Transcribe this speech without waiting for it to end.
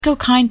Go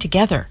kind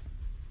together.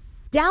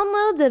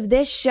 Downloads of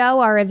this show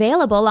are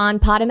available on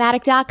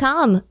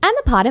Podomatic.com and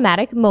the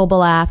Podomatic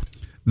mobile app.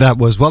 That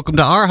was Welcome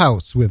to Our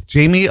House with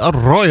Jamie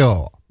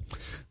Arroyo.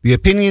 The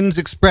opinions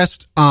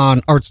expressed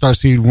on Art Star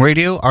Student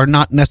Radio are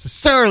not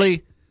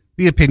necessarily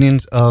the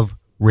opinions of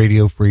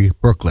Radio Free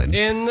Brooklyn.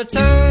 In the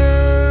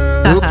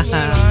town. Oops.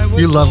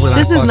 You love when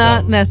This I is fuck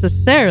not up.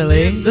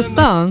 necessarily the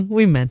song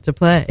we meant to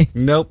play.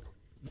 Nope.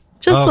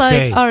 Just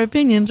Okay. like our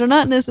opinions are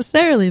not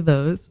necessarily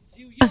those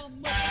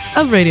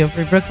of Radio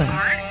Free Brooklyn.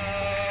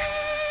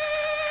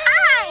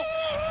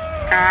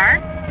 Star.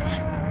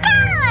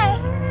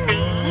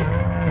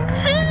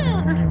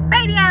 Sing.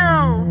 Radio.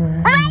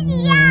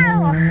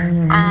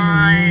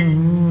 On.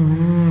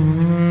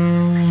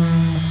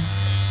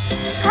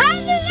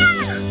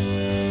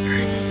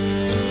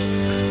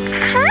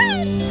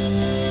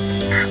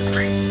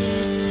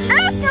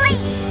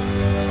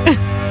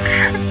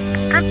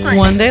 Brooklyn.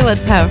 One day,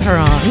 let's have her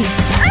on Brooklyn.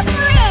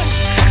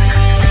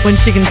 when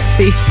she can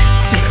speak.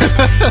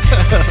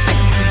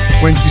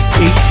 When she's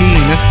 18.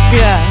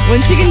 Yeah,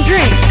 when she can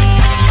drink.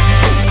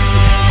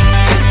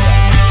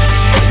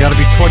 You gotta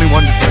be 21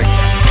 to drink.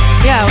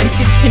 Yeah, when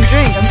she can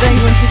drink. I'm saying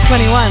when she's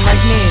 21,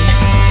 like me.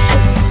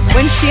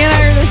 When she and I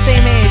are the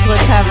same age,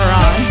 let's have her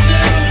on.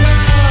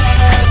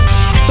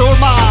 Too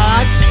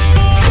much.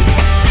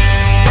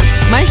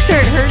 My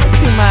shirt hurts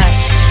too much.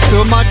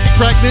 Too much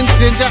pregnant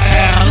ginger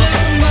ale.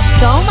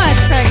 So much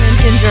pregnant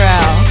ginger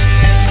ale.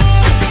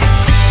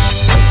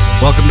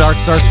 Welcome to Art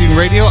Star Student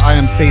Radio. I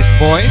am Face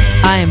Boy.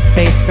 I am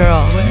Face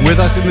Girl. With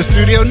us in the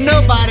studio,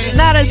 nobody.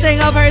 Not a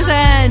single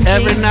person.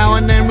 Every now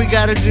and then we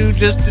gotta do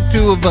just the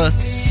two of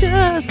us.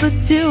 Just the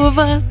two of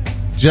us.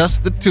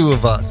 Just the two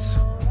of us.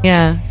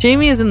 Yeah.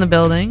 Jamie is in the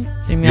building.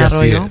 Jamie Yes, he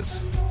Arroyo.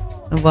 is.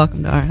 And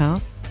welcome to our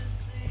house.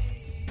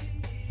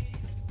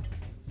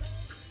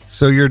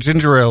 So your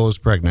ginger ale is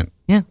pregnant.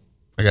 Yeah.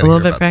 I gotta A little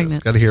hear bit about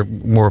pregnant. This. Gotta hear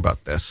more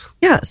about this.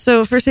 Yeah.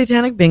 So for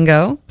Satanic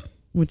Bingo,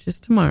 which is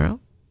tomorrow,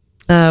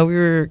 we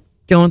were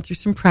going through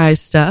some prize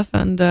stuff.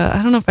 And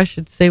I don't know if I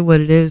should say what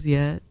it is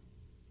yet.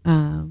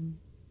 Or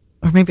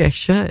maybe I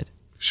should.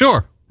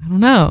 Sure. I don't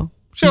know.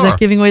 Sure. Is that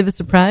giving away the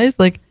surprise?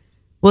 Like,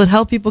 will it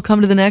help people come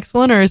to the next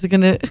one, or is it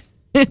going to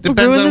Depends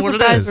ruin on the what it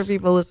surprise is. for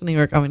people listening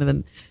or coming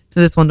to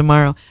this one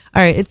tomorrow?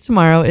 All right, it's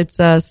tomorrow. It's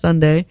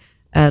Sunday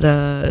at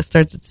it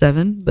starts at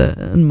 7,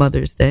 on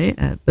Mother's Day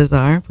at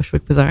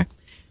Bushwick Bazaar,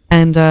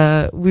 and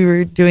we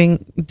were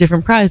doing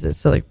different prizes.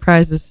 So like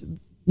prizes,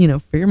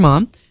 for your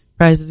mom,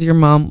 prizes your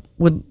mom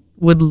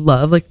would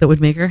love, like that would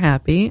make her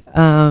happy,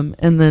 and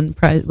then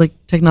prize like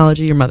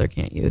technology your mother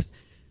can't use.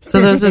 So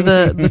those are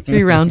the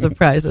 3 rounds of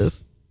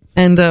prizes.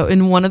 And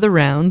in one of the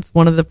rounds,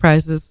 one of the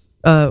prizes,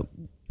 how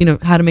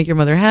to make your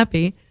mother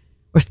happy,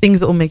 or things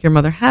that will make your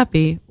mother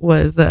happy,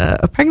 was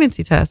a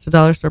pregnancy test, a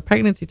dollar store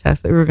pregnancy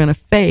test that we were going to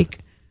fake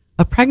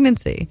a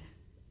pregnancy.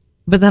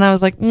 But then I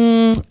was like,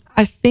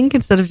 I think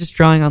instead of just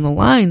drawing on the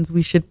lines,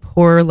 we should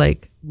pour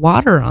like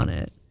water on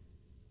it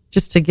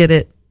just to get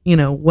it,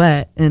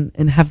 wet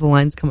and have the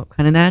lines come up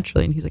kind of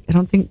naturally. And he's like,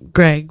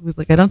 Greg was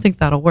like, I don't think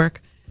that'll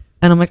work.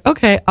 And I'm like,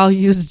 okay, I'll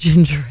use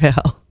ginger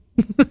ale.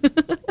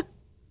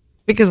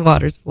 Because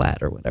water's flat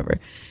or whatever.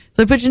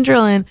 So I put ginger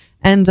ale in,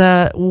 and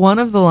one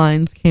of the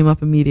lines came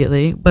up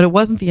immediately, but it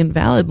wasn't the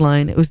invalid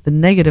line. It was the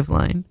negative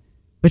line,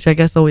 which I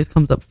guess always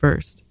comes up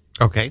first.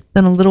 Okay.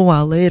 Then a little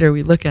while later,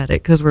 we look at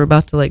it because we're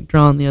about to like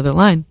draw on the other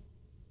line.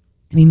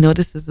 And he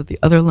notices that the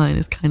other line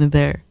is kind of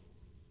there.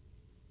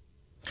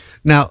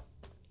 Now,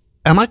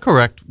 am I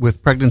correct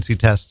with pregnancy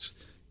tests?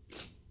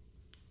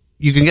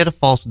 You can get a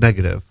false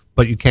negative,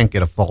 but you can't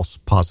get a false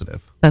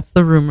positive. That's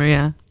the rumor,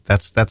 yeah.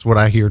 That's what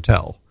I hear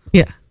tell.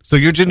 Yeah. So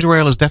your ginger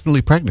ale is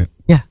definitely pregnant.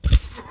 Yeah.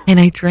 And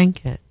I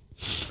drank it.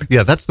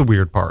 Yeah, that's the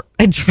weird part.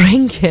 I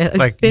drank it. I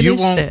Like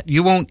finished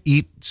you won't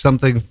eat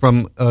something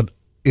from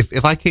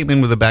if I came in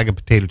with a bag of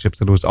potato chips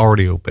that was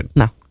already open.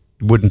 No.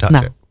 Wouldn't touch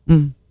No.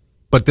 it.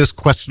 But this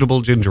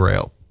questionable ginger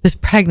ale, This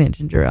pregnant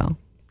ginger ale.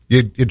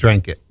 you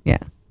drank it. Yeah.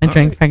 I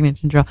drank pregnant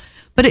ginger ale.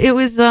 But it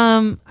was,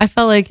 I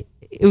felt like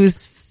it was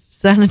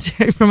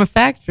sanitary from a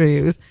factory.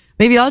 It was,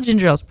 maybe all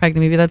ginger ale is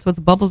pregnant. Maybe that's what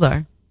the bubbles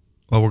are.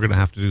 Well, we're going to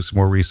have to do some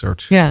more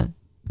research. Yeah.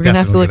 We're going to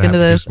have to Definitely look into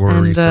gonna have to do this. some more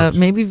And research.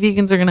 maybe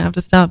vegans are going to have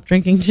to stop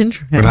drinking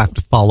ginger ale. We're going to have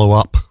to follow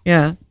up.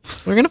 Yeah.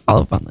 We're going to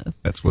follow up on this.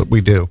 That's what we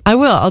do. I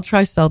will. I'll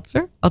try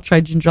seltzer. I'll try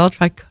ginger ale. I'll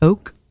try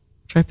Coke.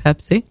 I'll try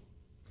Pepsi.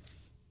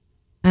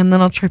 And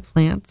then I'll try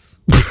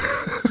plants.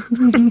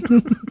 I'm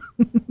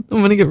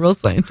going to get real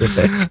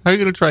scientific. How are you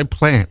going to try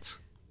plants?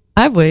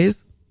 I have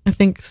ways. I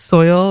think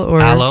soil or...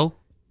 Aloe?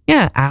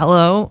 Yeah,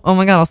 aloe. Oh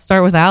my God, I'll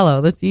start with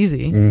aloe. That's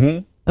easy. Mm-hmm.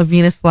 A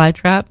Venus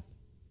flytrap.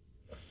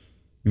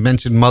 You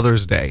mentioned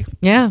Mother's Day.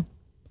 Yeah.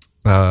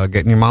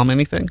 Getting your mom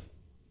anything?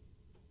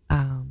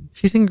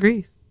 She's in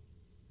Greece.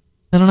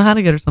 I don't know how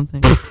to get her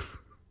something.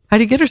 How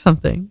do you get her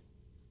something?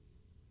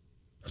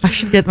 I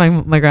should get my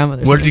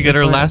grandmother. What did you something get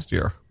her before. last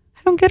year?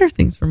 I don't get her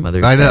things for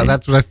Mother's I know, Day.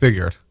 that's what I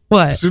figured.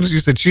 What? As soon as you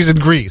said she's in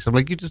Greece, I'm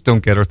like, you just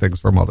don't get her things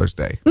for Mother's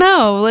Day.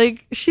 No,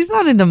 like, she's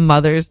not into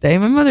Mother's Day.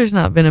 My mother's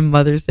not been a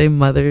Mother's Day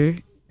mother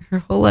her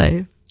whole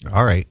life.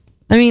 All right.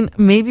 I mean,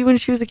 maybe when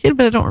she was a kid,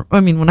 but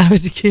when I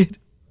was a kid,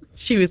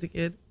 she was a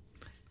kid.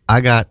 I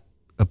got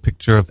a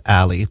picture of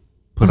Allie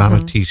put on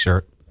a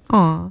T-shirt.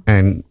 Aw.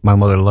 And my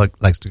mother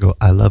likes to go,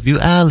 "I love you,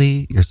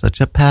 Allie. You're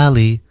such a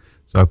pally."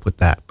 So I put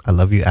that, "I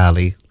love you,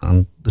 Allie,"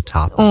 on the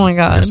top. Oh, my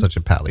God. "You're such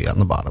a pally" on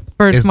the bottom.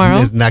 For tomorrow?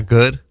 Isn't that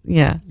good?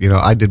 Yeah. You know,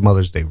 I did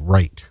Mother's Day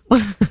right.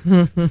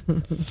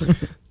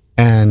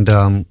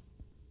 And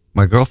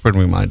my girlfriend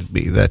reminded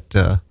me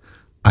that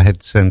I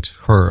had sent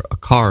her a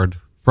card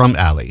from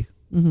Allie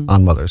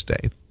on Mother's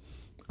Day.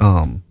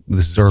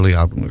 This is early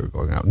on when we were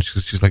going out. And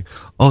she's like,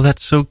 "Oh,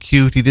 that's so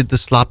cute. He did the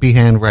sloppy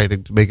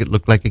handwriting to make it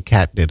look like a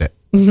cat did it."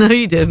 No,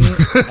 you didn't.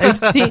 I've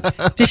seen.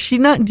 Does she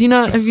not? Do you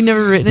not? Have you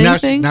never written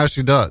anything? Now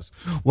she does.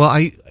 Well,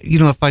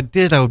 if I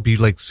did, I would be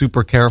like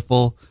super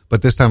careful.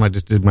 But this time I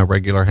just did my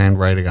regular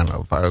handwriting. I don't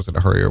know if I was in a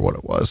hurry or what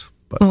it was.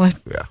 But Oh, I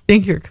yeah.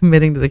 think you're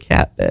committing to the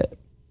cat bit.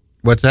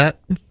 What's that?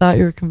 I thought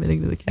you were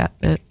committing to the cat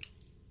bit.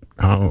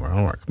 I'm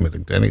not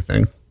committing to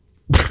anything.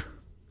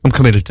 I'm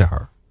committed to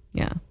her.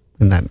 Yeah.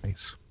 Isn't that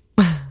nice?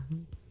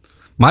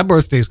 My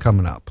birthday's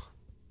coming up.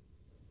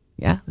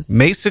 Yeah. This is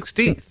May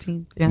 16th.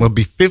 16th. Yeah. We'll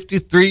be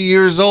 53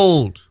 years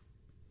old.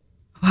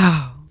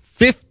 Wow.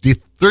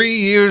 53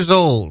 years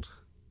old.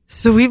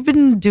 So we've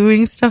been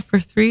doing stuff for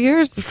 3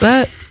 years. Is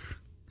that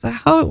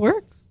how it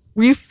works?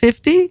 Were you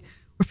 50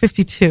 or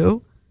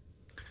 52?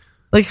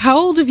 Like, how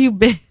old have you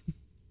been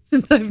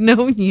since I've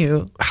known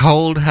you? How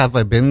old have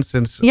I been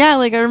since? Yeah,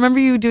 like I remember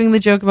you doing the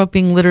joke about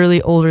being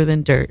literally older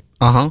than dirt,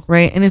 Uh-huh.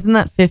 right? And isn't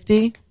that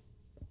 50?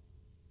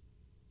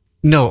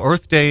 No,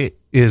 Earth Day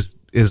is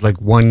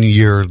like 1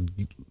 year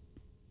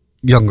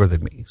younger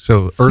than me.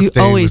 So So Earth you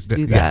Day always was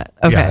do that.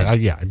 Okay.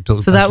 Yeah. I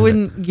don't So that touch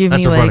wouldn't give That's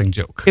me a like running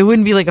joke. It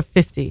wouldn't be like a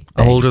 50.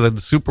 thing. Older than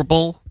the Super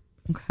Bowl,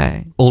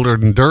 Okay. older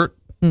than dirt.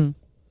 Well,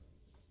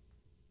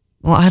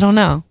 I don't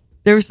know.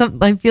 There was some.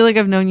 I feel like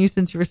I've known you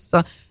since you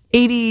were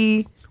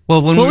 80.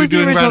 Well, when What we were was the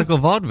doing original- Radical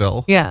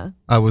Vaudeville, Yeah.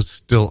 I was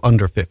still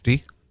under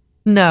 50.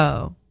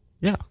 No.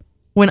 Yeah.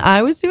 When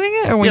I was doing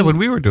it, or when? When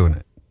we were doing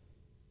it.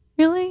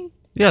 Really?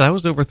 Yeah, that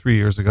was over 3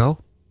 years ago.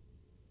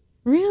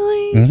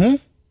 Really? Mm-hmm.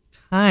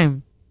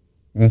 Time.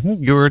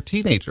 Mm-hmm. You were a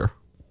teenager.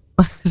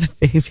 As a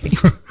baby.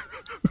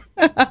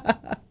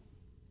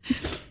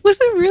 Was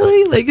it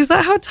really? Like, is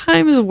that how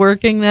time is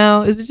working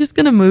now? Is it just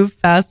going to move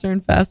faster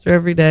and faster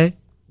every day?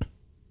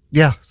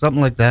 Yeah,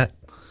 something like that.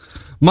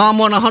 Mom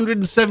won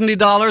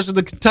 $170 in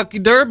the Kentucky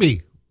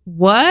Derby.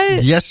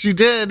 What? Yes, she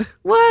did.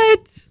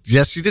 What?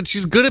 Yes, she did.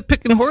 She's good at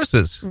picking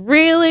horses.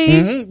 Really?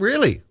 Mm-hmm.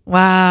 Really.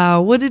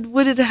 Wow.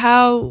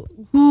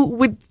 Who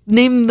would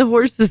name the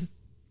horses?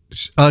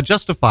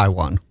 Justify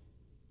won.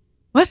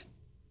 What?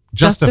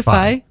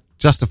 Justify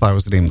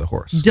was the name of the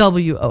horse.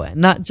 WON,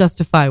 not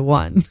Justify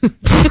One.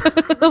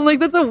 I'm like,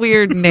 that's a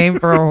weird name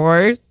for a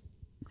horse.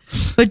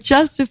 But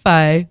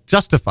Justify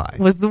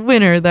was the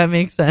winner. That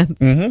makes sense.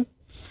 Mm-hmm.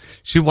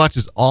 She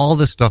watches all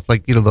this stuff,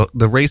 like,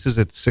 the race is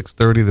at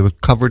 6:30. The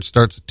coverage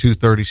starts at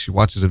 2:30. She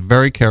watches it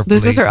very carefully.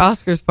 This is her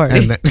Oscars party.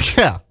 And then,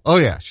 yeah. Oh,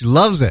 yeah. She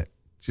loves it.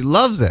 She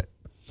loves it.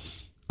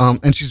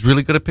 And she's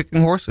really good at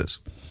picking horses.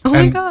 Oh,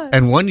 my God.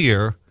 And 1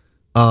 year,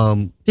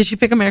 Did she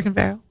pick American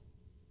Pharoah?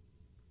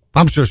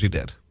 I'm sure she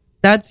did.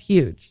 That's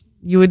huge.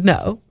 You would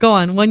know. Go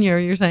on. 1 year,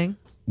 you're saying?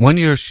 1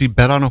 year, she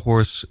bet on a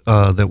horse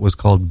that was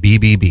called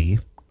BBB,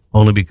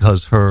 only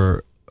because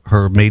her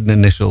maiden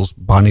initials,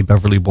 Bonnie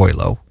Beverly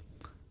Boileau.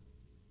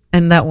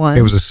 And that won?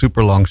 It was a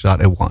super long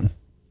shot. It won.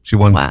 She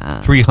won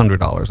Wow.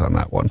 $300 on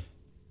that one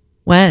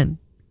When?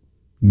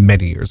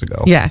 many years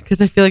ago. Yeah,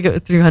 because I feel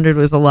like 300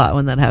 was a lot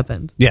when that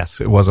happened. Yes,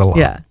 it was a lot.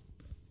 Yeah.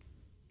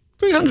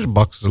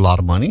 $300 is a lot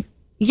of money.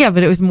 Yeah,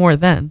 but it was more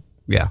then.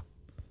 Yeah.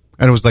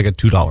 And it was like a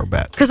 $2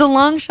 bet. Because a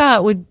long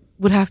shot would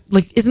have,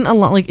 like, isn't a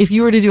long, like, if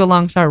you were to do a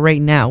long shot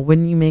right now,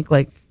 wouldn't you make,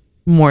 like,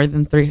 more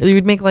than you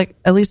would make, like,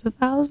 at least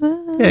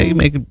 1,000? Yeah, you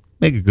make a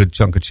good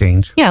chunk of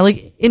change. Yeah,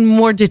 like, in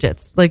more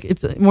digits. Like,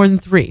 it's more than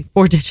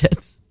 4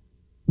 digits.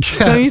 Yes.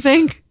 Don't you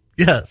think?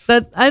 Yes.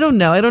 I don't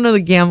know. I don't know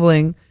the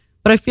gambling,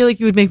 but I feel like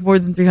you would make more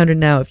than 300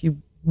 now if you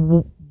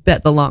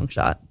bet the long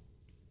shot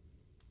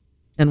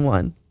and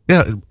won.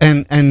 Yeah,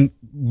 and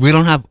we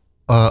don't have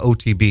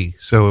OTB,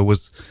 so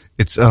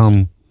it's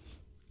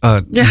how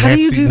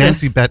do you do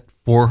Nancy this? bet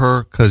for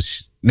her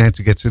because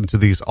Nancy gets into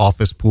these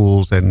office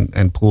pools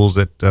and pools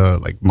at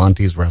like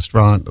Monty's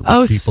restaurant. with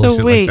Oh, people, so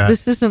shit wait, like that.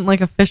 this isn't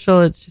like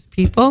official. It's just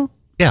people.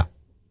 Yeah.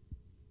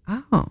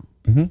 Oh.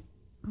 Mm-hmm.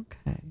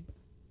 Okay.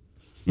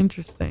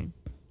 Interesting.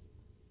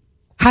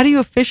 How do you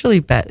officially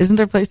bet? Isn't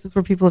there places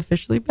where people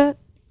officially bet?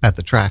 At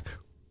the track.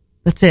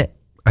 That's it.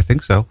 I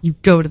think so. You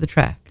go to the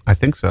track. I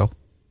think so.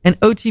 And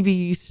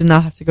OTB used to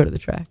not have to go to the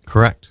track.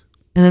 Correct.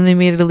 And then they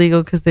made it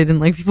illegal because they didn't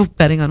like people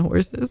betting on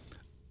horses.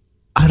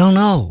 I don't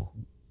know.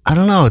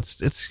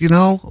 It's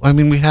I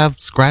mean, we have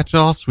scratch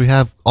offs. We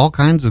have all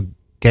kinds of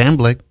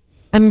gambling.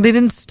 And they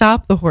didn't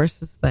stop the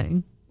horses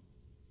thing.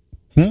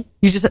 You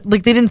just,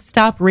 like, they didn't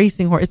stop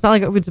racing horses. It's not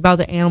like it was about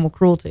the animal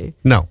cruelty.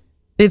 No.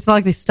 It's not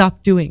like they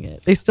stopped doing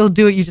it. They still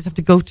do it. You just have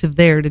to go to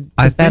there to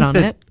bet on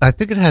it. I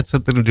think it had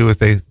something to do with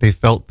they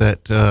felt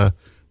that the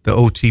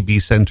OTB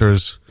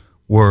centers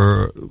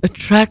were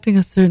Attracting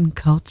a certain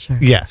culture.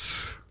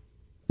 yes.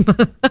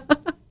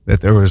 that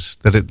there was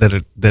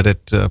that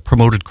it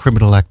promoted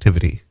criminal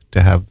activity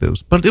to have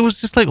those, but it was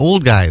just like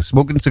old guys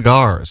smoking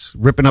cigars,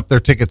 ripping up their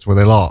tickets where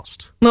they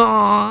lost.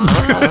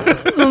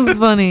 Aw, that's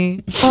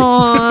funny.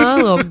 Aw,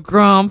 little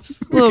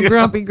grumps, little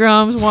grumpy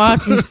grumps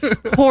watching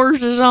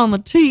horses on the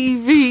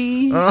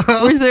TV.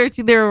 Where's their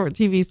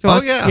TV? So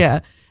Oh, yeah. yeah.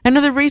 And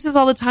are there races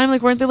all the time?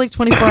 Like, weren't they like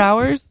 24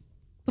 hours?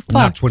 The fuck?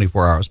 Not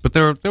 24 hours, but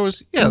there was there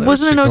was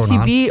Wasn't an shit going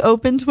on. OTB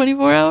open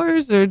 24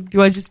 hours, or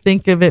do I just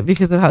think of it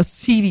because of how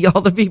seedy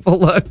all the people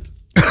looked?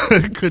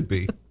 It could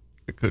be.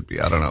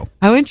 I don't know.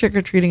 I went trick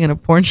or treating in a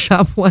porn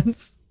shop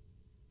once.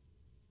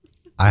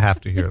 I have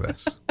to hear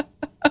this.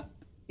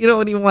 You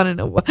don't even want to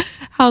know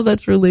how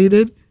that's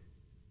related.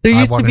 There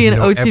used I to want be an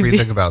know OTB.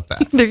 everything about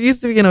that. There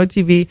used to be an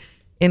OTB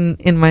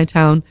in my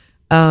town,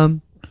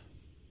 on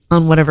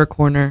whatever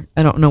corner.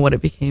 I don't know what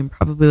it became.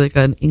 Probably like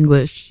an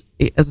English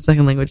as a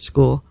second language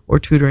school or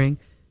tutoring.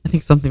 I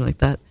think something like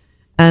that.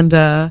 And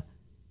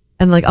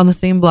like on the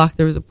same block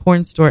there was a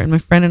porn store, and my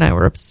friend and I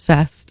were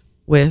obsessed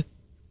with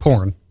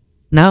Porn.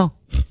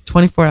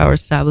 24-hour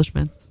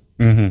establishments.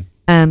 Mm-hmm.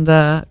 And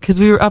because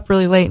we were up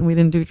really late and we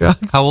didn't do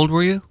drugs. How old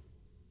were you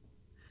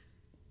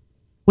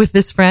With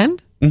this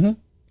friend?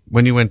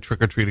 when you went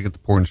trick or treating at the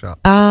porn shop?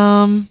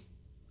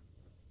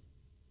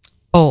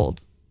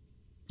 Old.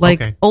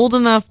 Like Okay. old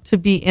enough to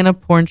be in a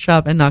porn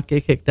shop and not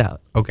get kicked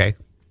out. Okay.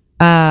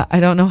 I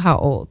don't know how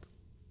old,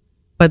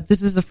 but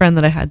this is a friend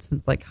that I had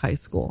since like high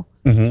school.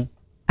 Mm-hmm.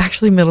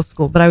 Actually middle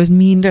school, but I was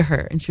mean to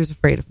her and she was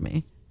afraid of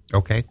me.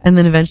 Okay. And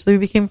then eventually we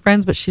became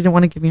friends, but she didn't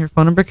want to give me her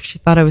phone number because she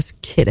thought I was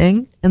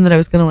kidding and that I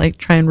was going to like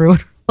try and ruin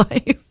her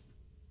life.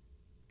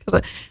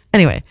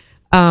 Anyway,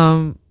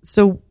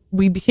 so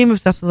we became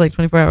obsessed with like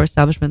 24-hour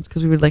establishments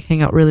because we would like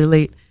hang out really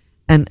late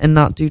and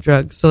not do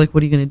drugs. So like,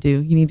 what are you going to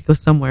do? You need to go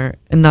somewhere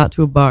and not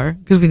to a bar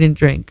because we didn't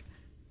drink.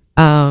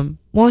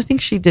 Well, I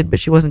think she did, but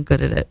she wasn't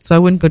good at it. So I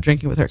wouldn't go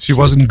drinking with her. She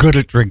wasn't good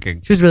at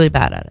drinking. She was really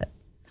bad at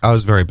I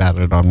was very bad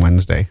at it on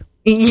Wednesday.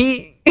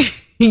 it.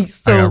 I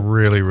So got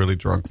really, really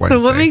drunk Wednesday.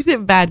 what makes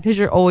it bad? Because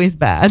you're always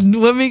bad.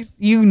 What makes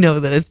you know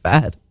that it's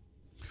bad?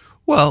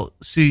 Well,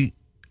 see,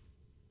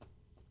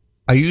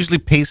 I usually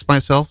pace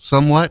myself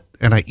somewhat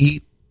and I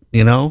eat,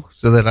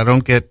 so that I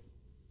don't get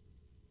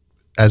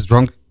as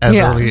drunk as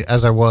Yeah. early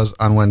as I was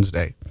on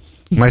Wednesday.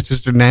 My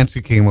sister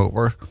Nancy came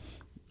over,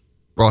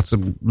 brought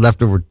some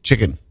leftover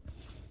chicken.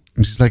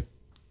 And she's like,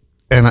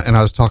 and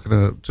I was talking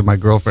to my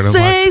girlfriend. I'm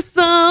Say like,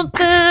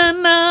 something,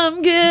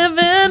 I'm giving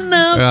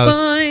up And I was-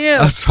 on you.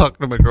 I was talking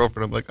to my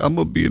girlfriend. I'm like, I'm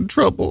going to be in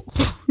trouble.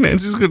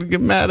 Nancy's going to get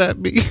mad at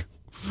me.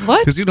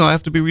 What? Because, I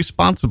have to be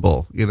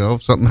responsible.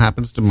 If something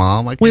happens to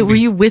mom, I can't Wait, be- were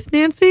you with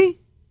Nancy?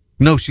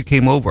 No, she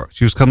came over.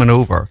 She was coming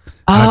over.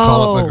 And I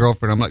called up my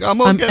girlfriend. I'm like, I'm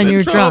going to get and in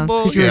you're drunk trouble.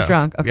 because you were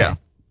drunk. Okay. Yeah.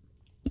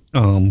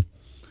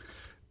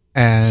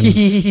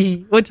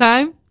 And What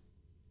time?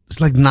 it's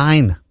like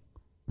 9.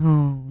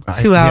 Oh,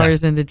 I- 2 yeah.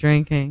 hours into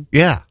drinking.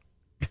 Yeah.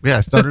 Yeah,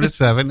 I started at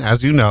 7,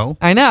 as you know.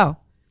 I know.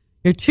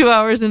 You're 2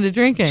 hours into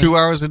drinking. 2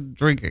 hours of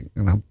drinking,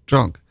 and I'm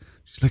drunk.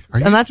 She's like, are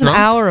you And that's drunk?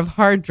 an hour of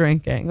hard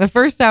drinking. The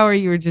first hour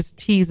you were just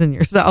teasing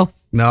yourself.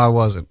 No, I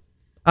wasn't.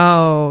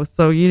 Oh,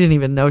 so you didn't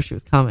even know she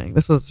was coming.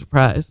 This was a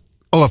surprise.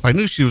 Oh, if I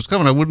knew she was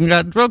coming, I wouldn't have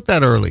gotten drunk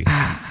that early.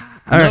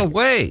 No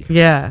way.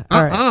 Yeah.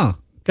 All right. Uh-uh.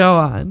 Go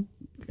on.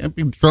 Can't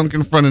be drunk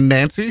in front of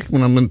Nancy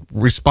when I'm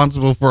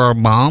responsible for our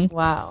mom.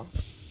 Wow.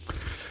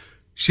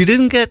 She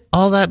didn't get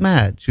all that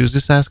mad. She was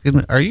just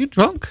asking, are you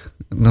drunk?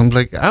 And I'm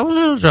like, I'm a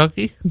little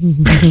drunky.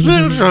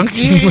 Little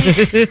drunky.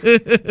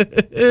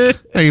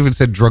 I even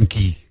said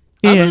drunky.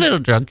 I'm Yeah. a little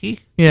drunky.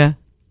 Yeah.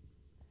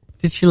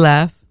 Did she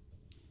laugh?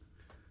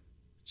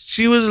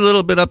 She was a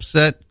little bit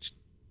upset.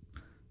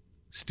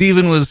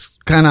 Steven was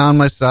kind of on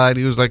my side.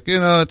 He was like,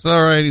 it's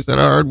all right. He's had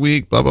a hard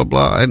week, blah, blah,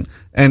 blah.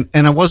 And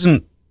I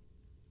wasn't,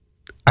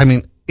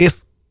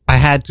 if I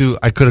had to,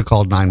 I could have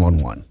called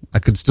 911. I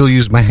could still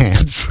use my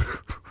hands.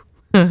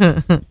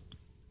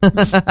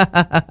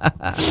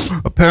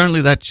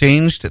 Apparently that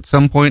changed at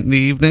some point in the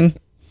evening.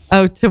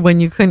 Oh, to when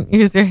you couldn't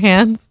use your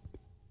hands?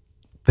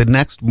 The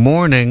next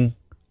morning,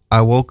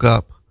 I woke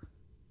up.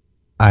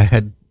 I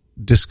had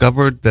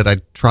discovered that I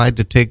tried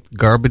to take the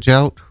garbage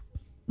out,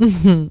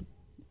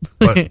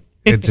 but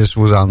it just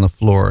was on the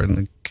floor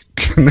in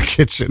the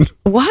kitchen.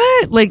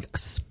 What? Like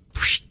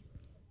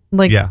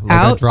Yeah, like I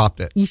out?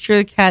 dropped it. You sure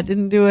the cat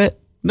didn't do it?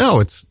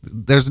 No,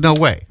 there's no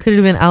way. Could it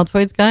have been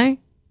Altoid's guy?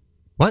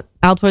 What?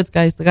 Altoid's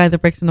guy is the guy that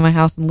breaks into my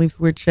house and leaves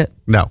weird shit.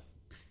 No.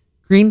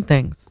 Green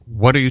things.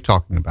 What are you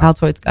talking about?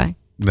 Altoid's guy.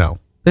 No.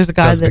 There's a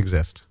guy Doesn't that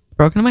exist.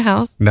 broke into my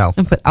house. No.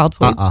 And put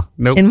Altoids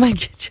Nope. in my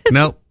kitchen.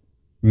 Nope.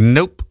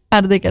 Nope.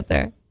 How did they get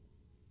there?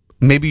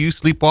 Maybe you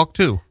sleepwalk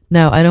too.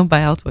 No, I don't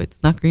buy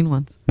Altoids, not green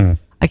ones.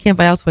 I can't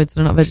buy Altoids.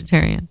 They're not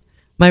vegetarian.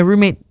 My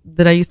roommate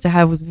that I used to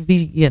have was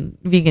vegan.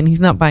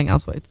 He's not buying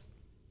Altoids.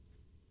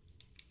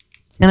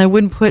 And I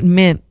wouldn't put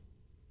mint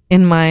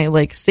in my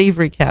like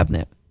savory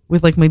cabinet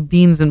with like my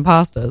beans and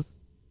pastas.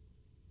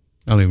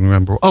 I don't even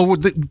remember. Oh,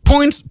 the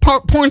porn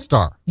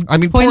star. I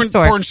mean, Porn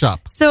store. porn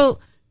shop. So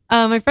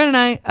my friend and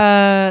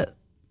I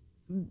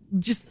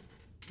just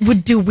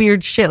would do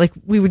weird shit. Like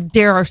we would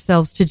dare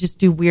ourselves to just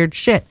do weird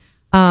shit.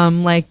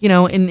 Like, you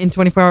know, in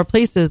 24-hour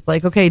places,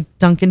 like, okay,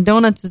 Dunkin'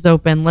 Donuts is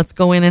open. Let's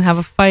go in and have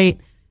a fight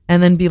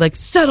and then be like,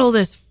 settle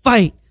this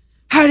fight.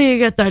 How do you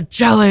get the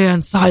jelly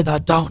inside the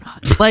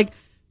donut? Like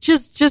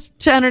just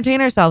to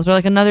entertain ourselves. Or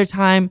like another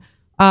time,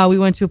 we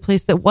went to a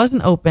place that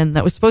wasn't open,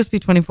 that was supposed to be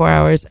 24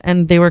 hours,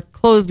 and they were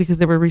closed because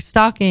they were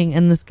restocking.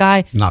 And this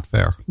guy, Not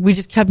fair. we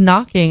just kept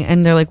knocking,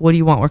 and they're like, what do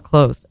you want? We're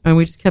closed. And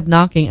we just kept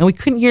knocking, and we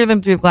couldn't hear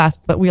them through the glass,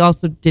 but we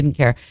also didn't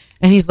care.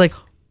 And he's like,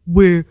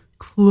 we're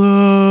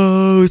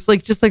closed.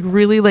 Like, just like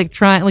really like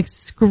trying, like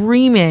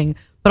screaming,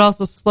 but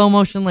also slow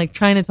motion, like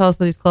trying to tell us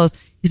that he's closed.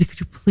 He's like, could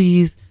you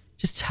please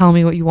just tell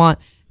me what you want?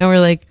 And we're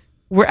like,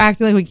 we're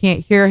acting like we can't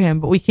hear him,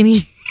 but we can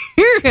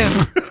hear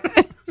him.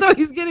 So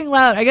he's getting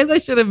loud. I guess I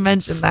should have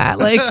mentioned that.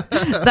 Like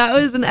that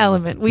was an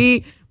element.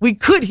 We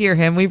could hear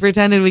him. We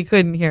pretended we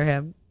couldn't hear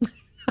him.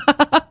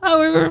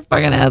 We were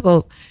fucking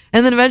assholes.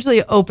 And then eventually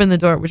he opened the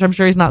door, which I'm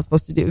sure he's not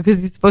supposed to do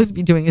because he's supposed to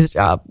be doing his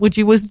job, which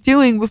he was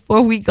doing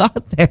before we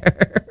got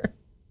there,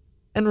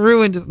 and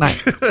ruined his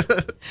night.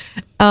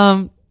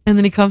 And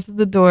then he comes to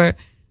the door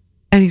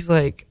and he's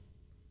like,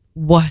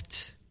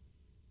 what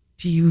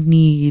do you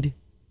need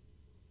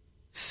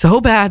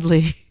so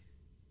badly?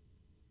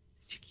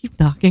 Keep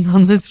knocking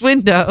on this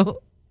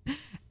window.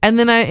 And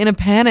then I, in a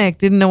panic,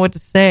 didn't know what to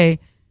say.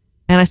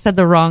 And I said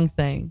the wrong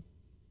thing.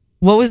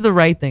 What was the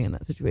right thing in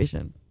that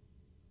situation?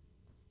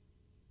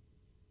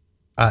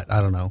 I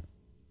don't know.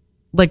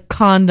 Like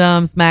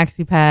condoms,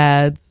 maxi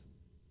pads,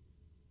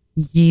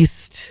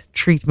 yeast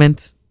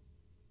treatment.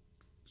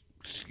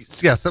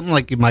 Yeah, something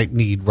like you might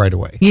need right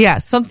away. Yeah,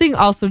 something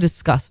also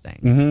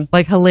disgusting.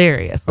 Like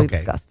hilariously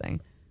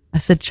disgusting. I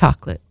said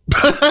chocolate.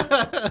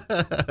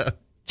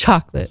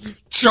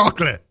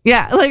 Chocolate.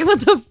 Yeah, like what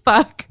the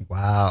fuck?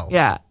 Wow.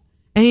 Yeah.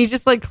 And he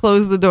just like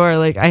closed the door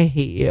like, I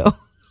hate you.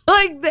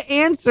 Like the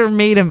answer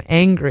made him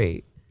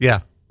angry. Yeah.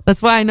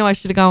 That's why I know I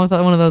should have gone with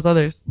one of those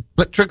others.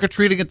 But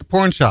trick-or-treating at the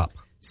porn shop.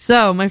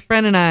 So my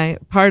friend and I,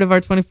 part of our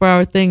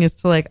 24-hour thing is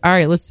to like, all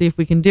right, let's see if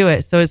we can do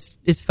it. So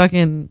it's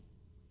fucking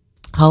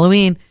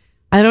Halloween.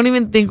 I don't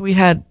even think we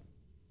had...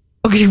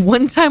 Okay,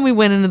 one time we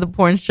went into the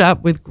porn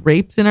shop with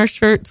grapes in our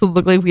shirt to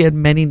look like we had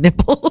many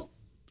nipples.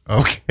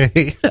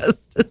 Okay.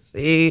 Just to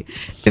see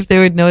if they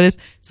would notice.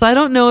 So I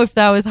don't know if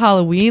that was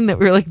Halloween that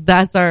we were like,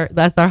 that's our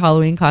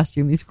Halloween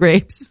costume, these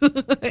grapes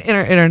in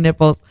our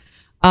nipples.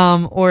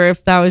 Or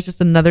if that was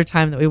just another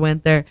time that we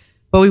went there.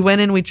 But we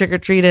went in, we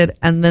trick-or-treated,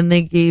 and then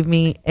they gave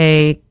me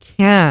a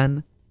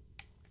can.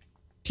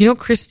 Do you know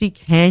Christy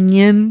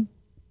Canyon?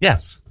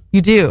 Yes.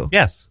 You do?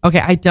 Yes. Okay,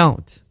 I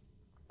don't.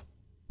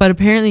 But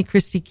apparently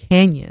Christy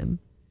Canyon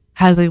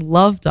has a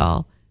love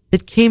doll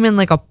that came in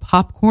like a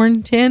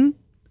popcorn tin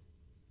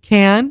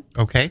can.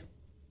 Okay.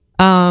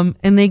 And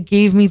they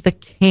gave me the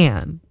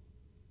can.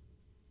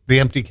 The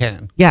empty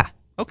can. Yeah.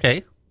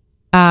 Okay.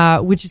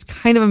 Which is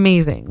kind of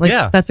amazing. Like,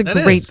 Yeah, that's a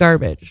that great is.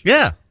 garbage.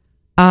 Yeah.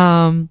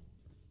 And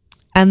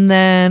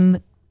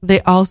then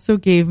they also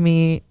gave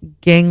me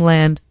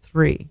Gangland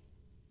 3.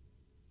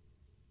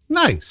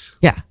 Nice.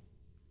 Yeah.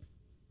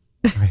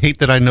 I hate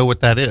that I know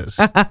what that is.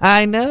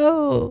 I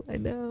know.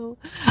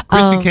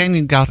 Christy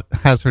Canyon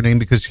has her name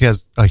because she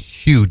has a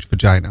huge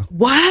vagina.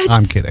 What?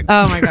 I'm kidding.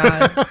 Oh my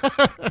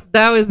God.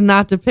 That was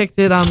not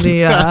depicted on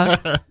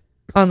the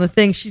on the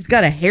thing. She's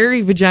got a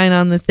hairy vagina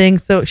on the thing.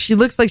 So she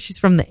looks like she's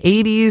from the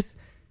 80s,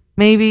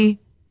 maybe.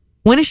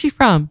 When is she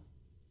from?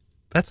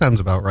 That sounds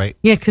about right.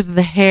 Yeah, because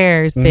the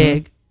hair is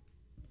big.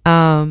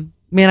 Man,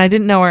 I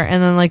didn't know her.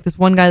 And then like this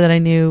one guy that I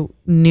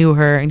knew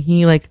her, and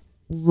he like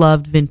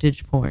loved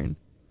vintage porn.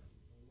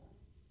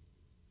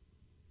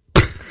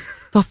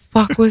 The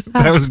fuck was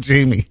that? That was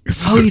Jamie.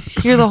 Oh, he's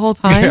here the whole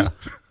time? Yeah.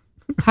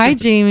 Hi,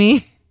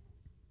 Jamie.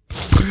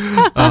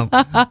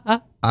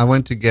 I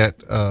went to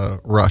get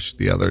Rush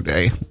the other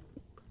day.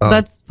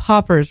 That's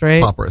Poppers,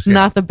 right? Poppers, yeah.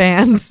 Not the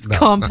band's No,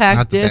 compact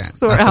not the band,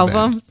 discs or not the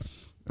band.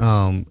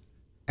 albums.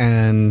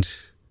 And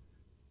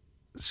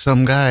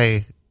some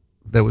guy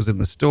that was in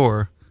the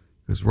store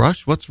goes,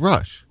 Rush? What's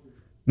Rush?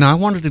 Now, I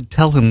wanted to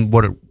tell him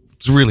what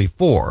it's really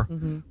for,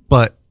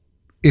 but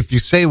if you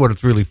say what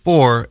it's really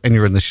for and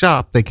you're in the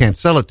shop, they can't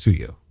sell it to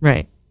you.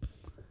 Right.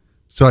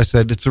 So I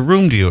said, it's a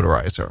room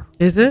deodorizer.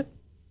 Is it?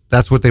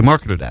 That's what they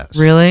market it as.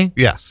 Really?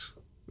 Yes.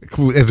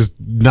 It is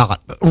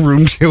not a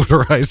room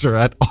deodorizer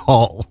at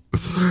all.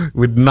 It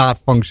would not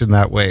function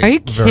that way. Are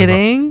you very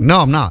kidding? much. No,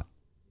 I'm not.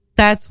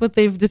 That's what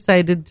they've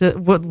decided to...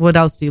 What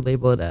else do you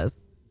label it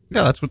as?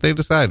 Yeah, that's what they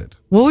decided.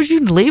 What would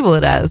you label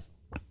it as?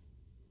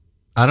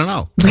 I don't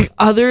know. Like,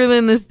 other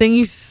than this thing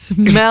you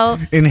smell...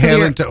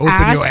 Inhaling to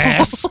open your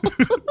ass.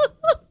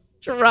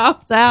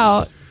 Drops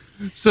out.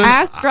 So,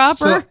 Ass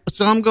dropper?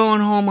 So I'm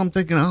going home. I'm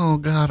thinking, oh,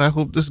 God, I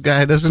hope this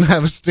guy doesn't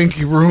have a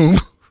stinky room.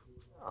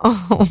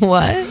 Oh,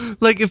 what?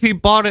 Like if he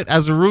bought it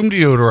as a room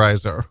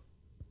deodorizer.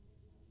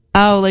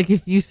 Oh, like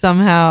if you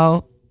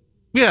somehow...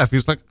 Yeah, if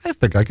he's like, I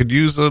think I could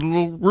use a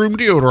little room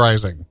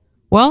deodorizing.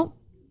 Well,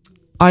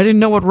 I didn't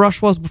know what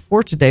Rush was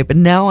before today, but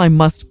now I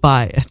must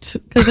buy it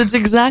because it's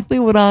exactly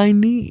what I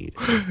need.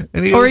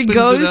 And he Or he opens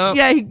goes, it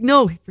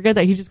up, forget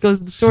that. He just goes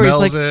to the store.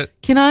 smells He's like, it.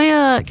 can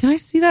I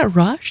see that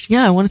Rush?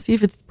 Yeah, I want to see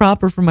if it's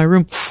proper for my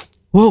room.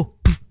 Whoa,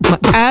 my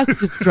ass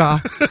just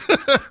dropped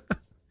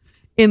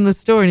in the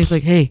store. And he's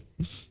like, hey,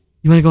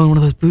 you want to go in one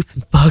of those booths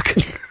and fuck?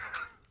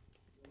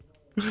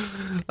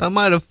 I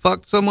might have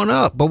fucked someone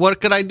up, but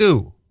what could I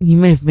do? You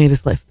may have made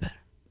his life better.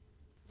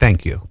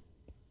 Thank you.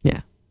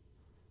 Yeah.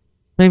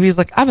 Maybe he's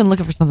like, I've been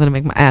looking for something to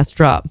make my ass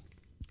drop.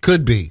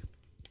 Could be.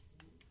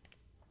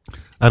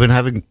 I've been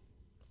having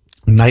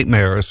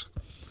nightmares,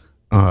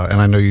 and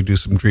I know you do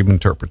some dream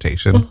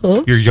interpretation.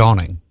 You're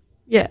yawning.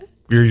 Yeah.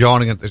 You're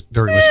yawning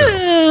during the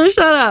show.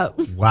 Shut up.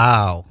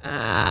 Wow.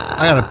 I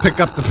got to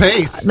pick up the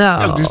pace. No.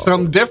 Got to do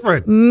something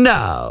different.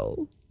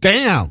 No.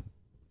 Damn.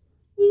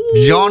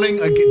 Yawning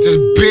again.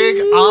 Just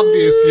big,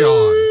 obvious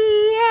yawn.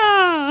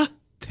 Yeah.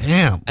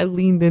 Damn. I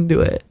leaned into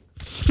it.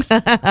 So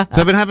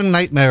I've been having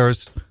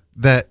nightmares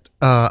that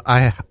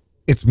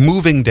it's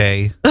moving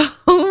day.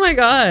 Oh my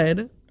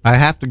God. I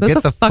have to That's get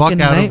a the fuck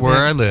fucking out of where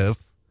nightmare.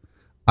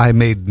 I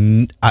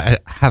live. I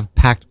have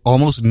packed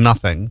almost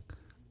nothing,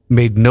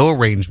 made no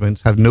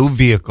arrangements, have no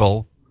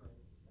vehicle,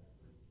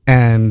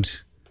 and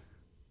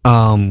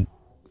some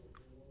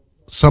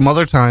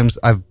other times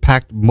I've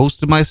packed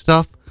most of my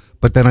stuff,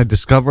 but then I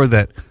discover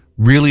that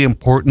really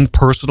important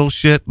personal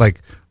shit,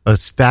 like a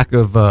stack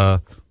of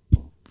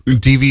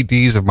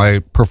DVDs of my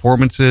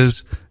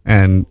performances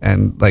and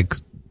like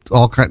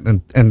all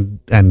kind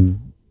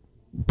and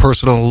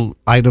personal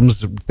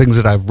items, things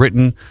that I've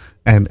written,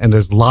 and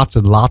there's lots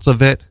and lots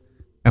of it,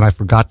 and I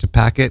forgot to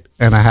pack it,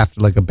 and I have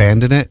to like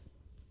abandon it,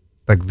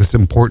 like this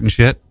important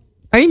shit.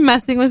 Are you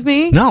messing with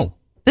me? No.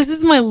 This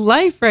is my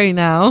life right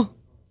now.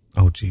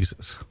 Oh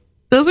Jesus.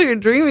 That's what you're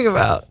dreaming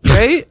about,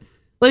 right?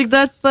 Like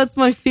that's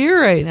my fear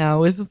right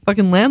now with the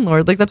fucking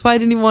landlord. Like that's why I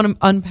didn't even want to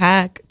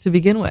unpack to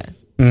begin with.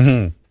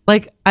 Mm-hmm.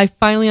 Like I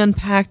finally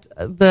unpacked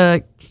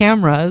the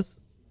cameras,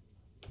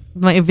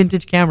 my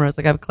vintage cameras.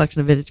 Like I have a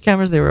collection of vintage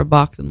cameras. They were a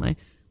box in my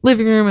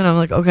living room, and I'm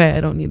like, okay,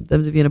 I don't need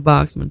them to be in a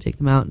box. I'm going to take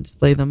them out and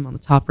display them on the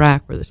top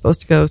rack where they're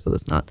supposed to go, so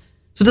it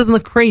doesn't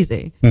look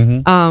crazy.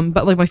 Mm-hmm.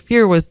 But like my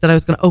fear was that I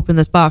was going to open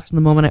this box, and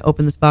the moment I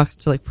open this box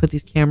to like put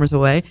these cameras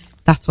away,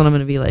 that's when I'm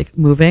going to be like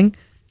moving,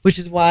 which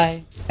is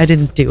why I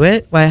didn't do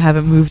it. Why I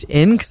haven't moved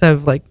in, because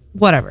I've like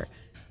whatever.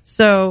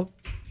 So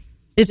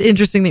it's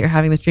interesting that you're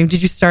having this dream.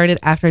 Did you start it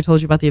after I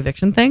told you about the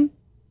eviction thing?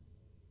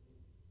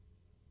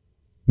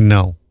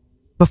 No.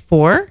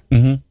 Before?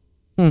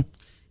 Mm-hmm.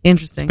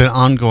 Interesting. Been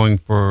ongoing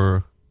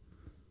for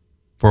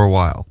a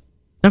while.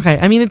 Okay.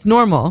 I mean, it's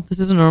normal. This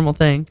is a normal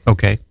thing.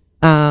 Okay.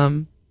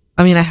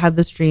 I mean, I had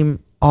this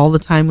dream all the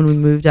time when we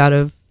moved out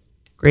of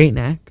Great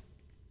Neck.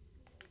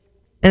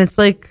 And it's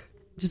like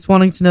just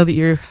wanting to know that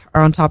you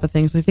are on top of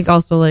things. I think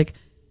also like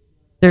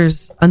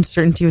there's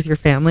uncertainty with your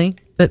family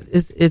that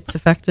it's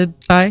affected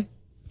by.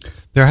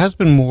 There has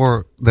been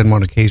more than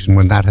one occasion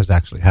when that has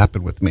actually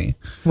happened with me,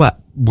 What?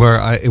 where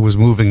it was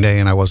moving day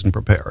and I wasn't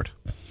prepared.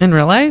 In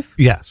real life?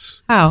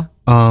 Yes. How?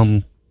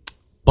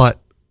 But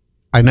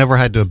I never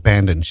had to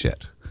abandon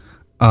shit.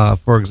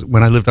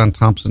 When I lived on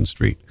Thompson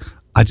Street,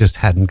 I just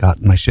hadn't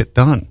gotten my shit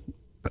done,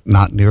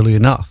 not nearly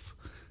enough.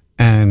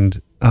 And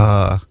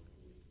I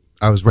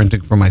was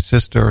renting for my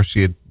sister.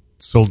 She had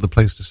sold the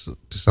place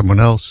to someone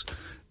else.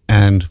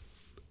 And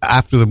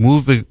after the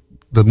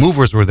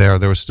movers were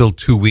there was still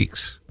 2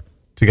 weeks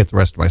to get the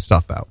rest of my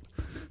stuff out.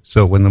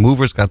 So when the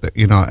movers got there,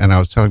 and I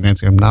was telling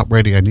Nancy, I'm not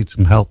ready. I need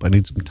some help. I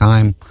need some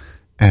time.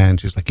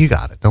 And she's like, you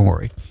got it. Don't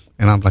worry.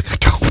 And I'm like, I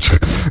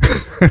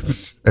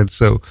don't. And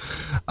so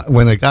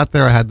when they got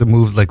there, I had to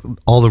move like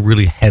all the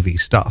really heavy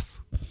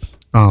stuff.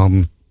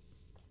 And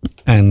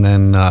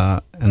then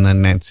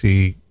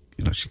Nancy,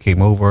 she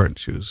came over and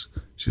she was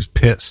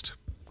pissed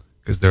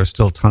because there was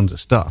still tons of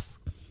stuff.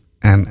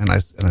 And I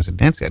said,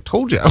 Nancy, I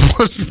told you I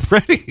wasn't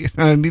ready.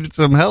 I needed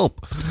some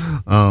help.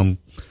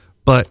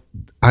 But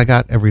I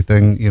got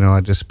everything,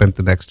 I just spent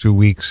the next 2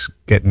 weeks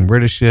getting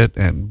rid of shit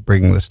and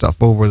bringing the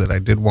stuff over that I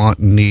did want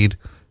and need.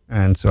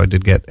 And so I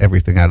did get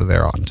everything out of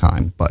there on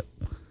time, but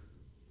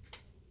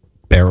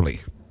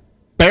barely.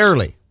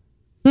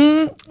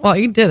 Well,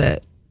 you did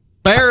it.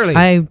 Barely.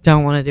 I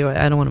don't want to do it.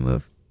 I don't want to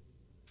move.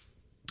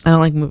 I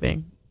don't like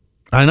moving.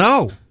 I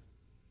know.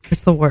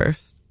 It's the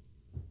worst.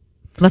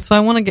 That's why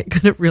I want to get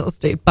good at real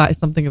estate, buy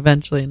something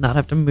eventually and not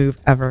have to move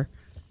ever.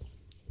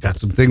 Got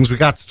some things we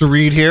got to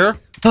read here.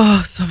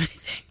 Oh, so many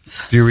things.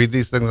 Do you read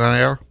these things on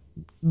air?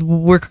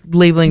 We're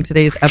labeling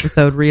today's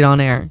episode Read on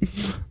Air.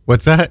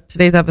 What's that?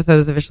 Today's episode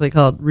is officially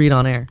called Read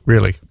on Air.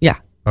 Really? Yeah.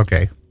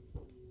 Okay.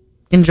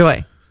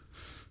 Enjoy.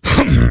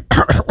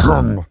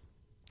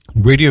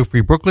 Radio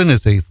Free Brooklyn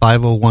is a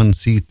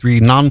 501c3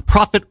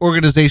 nonprofit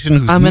organization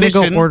whose I'm going to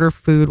mission go order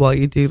food while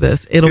you do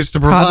this. It'll is to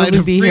provide probably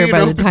a be free here and by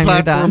the open time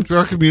you're platform done. to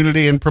our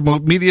community and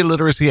promote media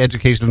literacy,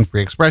 education, and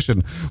free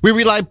expression. We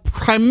rely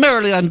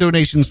primarily on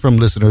donations from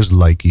listeners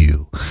like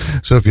you.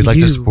 So if you'd like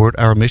to support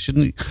our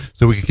mission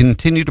so we can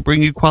continue to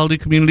bring you quality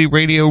community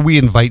radio, we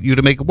invite you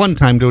to make a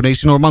one-time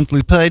donation or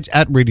monthly pledge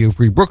at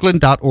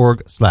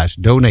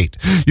radiofreebrooklyn.org/donate.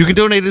 You can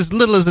donate as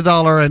little as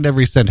 $1, and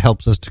every cent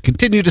helps us to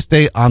continue to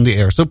stay on the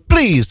air. So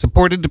please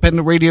support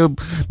independent radio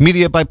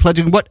media by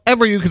pledging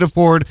whatever you can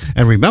afford.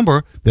 And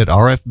remember that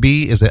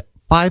RFB is a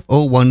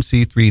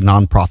 501c3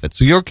 nonprofit,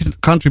 so your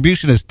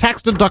contribution is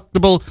tax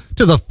deductible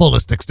to the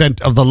fullest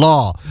extent of the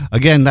law.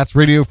 Again, that's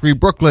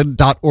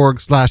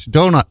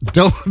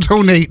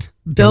radiofreebrooklyn.org/donate.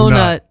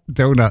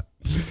 Donut.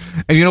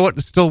 And you know what?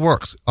 It still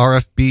works.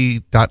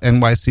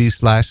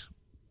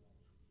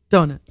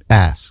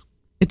 rfb.nyc/donut.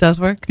 It does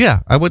work? Yeah,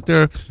 I went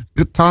there.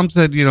 Tom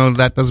said,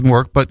 that doesn't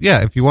work, but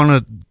yeah, if you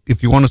want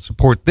to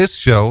support this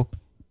show.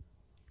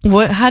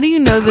 How do you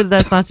know that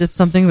that's not just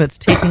something that's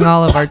taking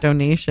all of our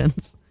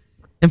donations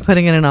and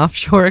putting it in an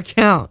offshore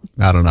account?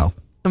 I don't know.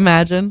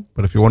 Imagine.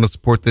 But if you want to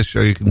support this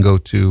show, you can go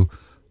to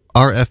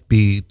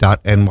rfb.nyc/.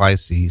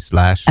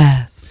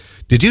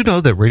 Did you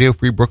know that Radio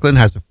Free Brooklyn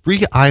has a free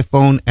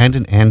iPhone and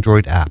an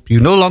Android app?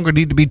 You no longer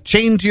need to be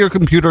chained to your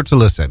computer to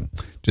listen.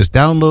 Just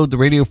download the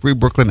Radio Free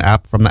Brooklyn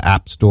app from the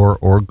App Store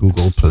or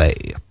Google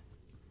Play.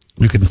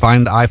 You can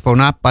find the iPhone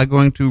app by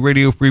going to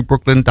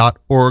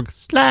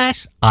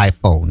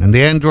radiofreebrooklyn.org/iPhone. And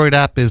the Android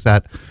app is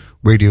at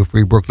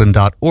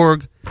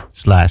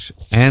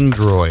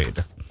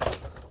radiofreebrooklyn.org/Android.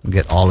 We'll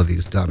get all of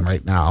these done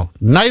right now.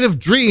 Night of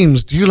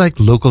Dreams. Do you like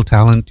local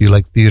talent? Do you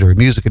like theater,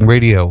 music, and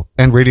Radio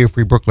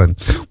Free Brooklyn?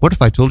 What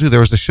if I told you there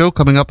was a show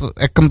coming up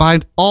that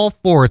combined all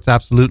four? It's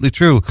absolutely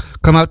true.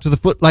 Come out to the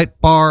Footlight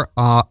Bar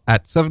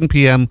at 7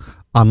 p.m.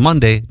 on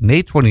Monday,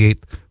 May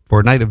 28th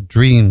for Night of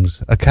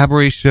Dreams, a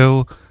cabaret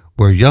show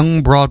where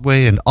young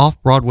Broadway and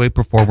off-Broadway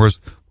performers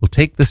will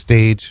take the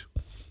stage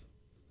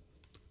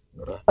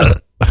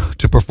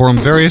to perform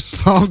various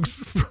songs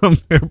from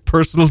their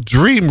personal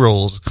dream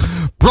roles.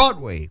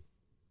 Broadway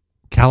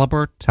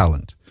caliber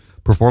talent,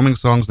 performing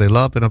songs they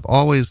love and have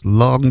always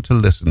longed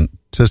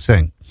to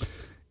sing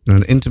in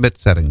an intimate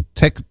setting.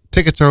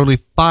 Tickets are only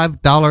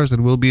 $5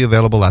 and will be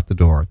available at the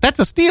door. That's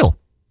a steal.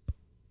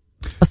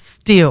 A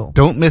steal.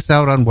 Don't miss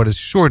out on what is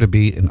sure to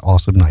be an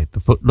awesome night.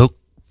 The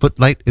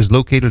Footlight is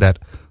located at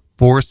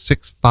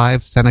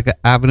 465 Seneca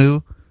Avenue,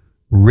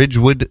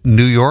 Ridgewood,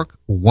 New York,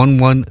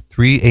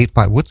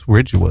 11385. What's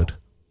Ridgewood?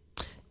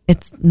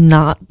 It's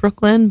not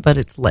Brooklyn, but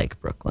it's like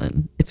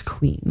Brooklyn. It's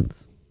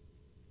Queens.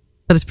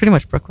 But it's pretty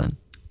much Brooklyn.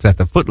 It's at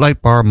the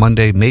Footlight Bar,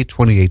 Monday, May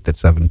 28th at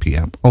 7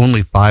 p.m.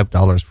 Only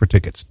 $5 for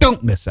tickets.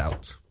 Don't miss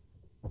out.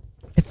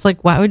 It's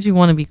like, why would you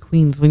want to be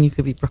Queens when you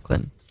could be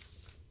Brooklyn?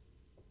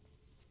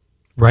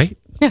 Right?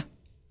 Yeah.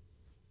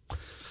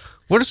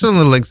 What are some of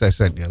the links I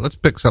sent you? Let's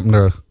pick something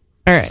all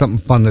right. Something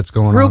fun that's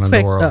going Real on quick, in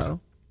the world. Though,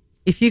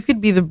 if you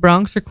could be the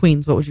Bronx or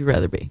Queens, what would you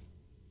rather be?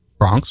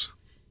 Bronx.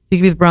 If you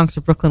could be the Bronx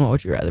or Brooklyn, what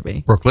would you rather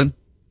be? Brooklyn.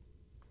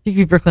 If you could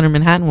be Brooklyn or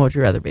Manhattan, what would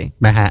you rather be?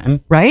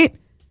 Manhattan. Right?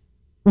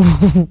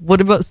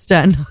 What about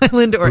Staten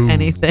Island or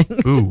anything?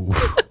 Ooh.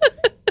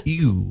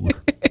 Ew.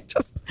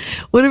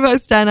 What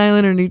about Staten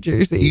Island or New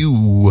Jersey?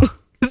 Ew.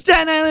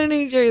 Staten Island or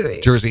New Jersey?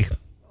 Jersey.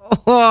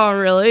 Oh,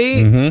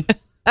 really? Mm-hmm.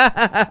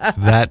 It's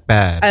that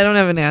bad. I don't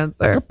have an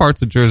answer.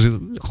 Parts of Jersey.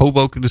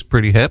 Hoboken is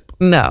pretty hip.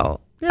 No,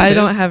 Yeah, I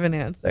don't have an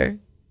answer.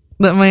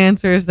 But my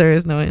answer is there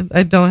is no answer.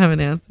 I don't have an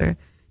answer.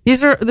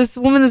 This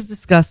woman is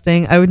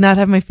disgusting. I would not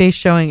have my face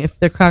showing if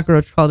the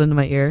cockroach crawled into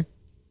my ear.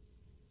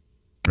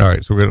 All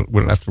right, so we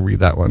don't have to read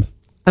that one.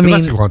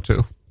 Unless you want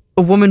to.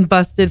 A woman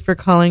busted for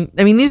calling.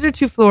 These are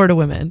two Florida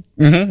women.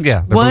 Mm-hmm,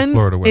 yeah, they're both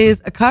Florida One women.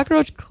 is a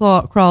cockroach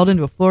crawled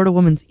into a Florida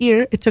woman's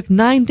ear. It took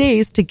 9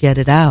 days to get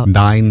it out.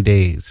 9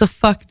 days. The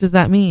fuck does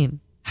that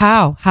mean?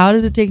 How? How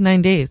does it take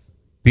 9 days?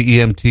 The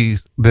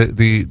EMTs,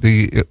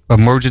 the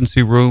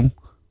emergency room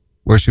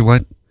where she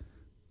went,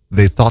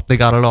 they thought they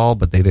got it all,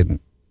 but they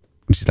didn't.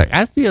 And she's like,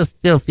 I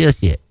still feel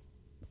shit.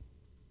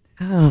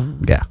 Oh.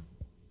 Yeah.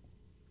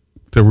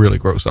 It's a really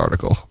gross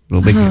article.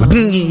 It'll make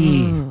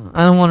you.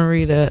 I don't want to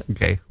read it.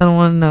 Okay. I don't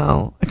want to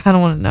know. I kind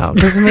of want to know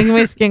because it's making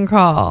my skin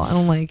crawl. I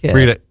don't like it.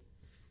 Read it.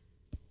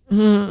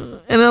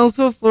 And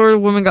also, a Florida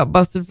woman got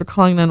busted for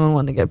calling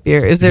 911 to get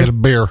beer. Is there Get a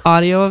beer.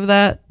 audio of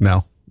that?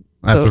 No.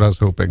 That's So- what I was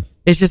hoping.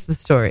 It's just the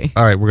story.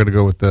 All right, we're gonna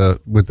go with the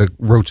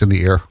roach in the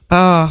ear.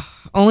 Oh,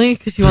 only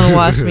because you want to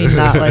watch me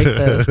not like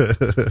this.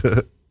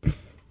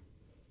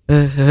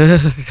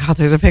 God,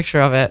 there's a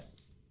picture of it.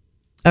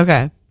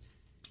 Okay.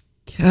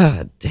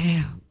 God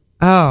damn.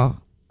 Oh,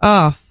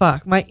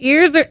 fuck. My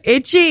ears are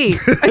itchy.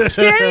 I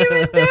can't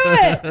even do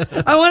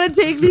it. I want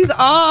to take these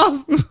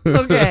off.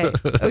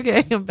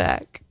 Okay, I'm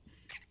back.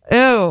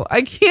 Ew,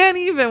 I can't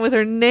even with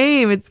her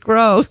name. It's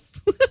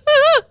gross.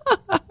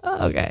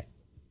 Okay.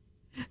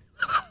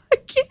 I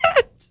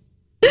can't.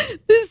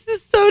 This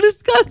is so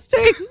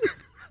disgusting.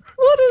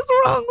 What is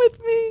wrong with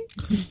me?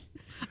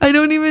 I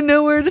don't even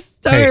know where to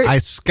start. Hey, I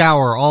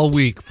scour all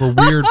week for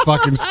weird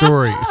fucking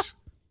stories.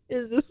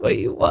 Is this what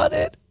you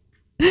wanted?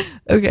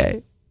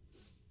 Okay.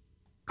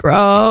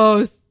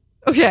 Gross.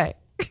 Okay.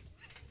 Oh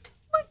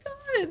my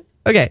God.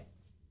 Okay.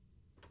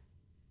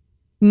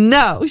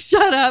 No,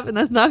 shut up. And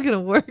that's not going to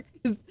work.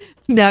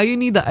 Now you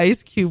need the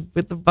ice cube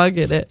with the bug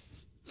in it.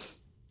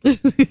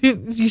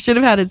 You should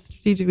have had it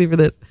strategically for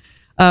this.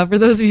 For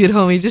those of you at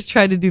home, he just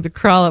tried to do the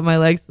crawl up my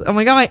legs. Oh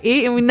my God,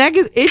 my neck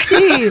is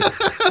itchy.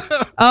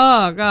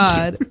 Oh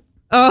God.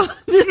 Oh,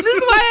 this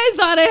is why I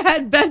thought I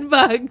had bed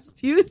bugs.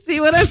 Do you see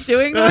what I'm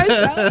doing to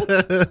myself?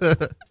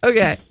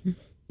 Okay.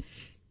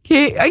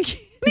 I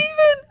can't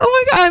even.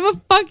 Oh my God, I'm a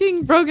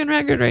fucking broken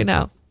record right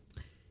now.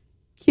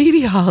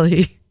 Katie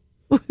Holly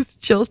was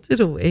jolted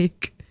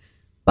awake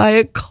by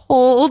a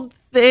cold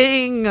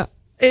thing.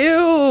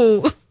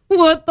 Ew.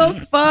 What the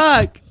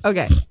fuck?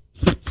 Okay.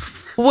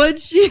 What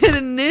she had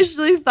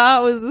initially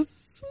thought was a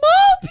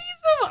small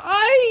piece of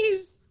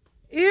ice.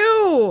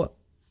 Ew.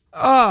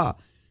 Oh.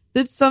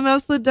 That somehow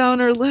slid down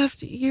her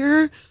left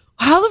ear.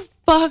 How the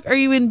fuck are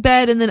you in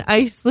bed and then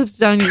ice slips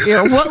down your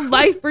ear? What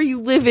life are you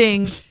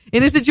living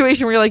in a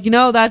situation where you're like,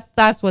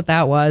 that's what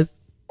that was.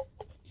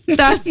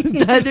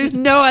 There's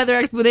no other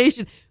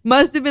explanation.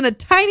 Must have been a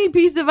tiny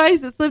piece of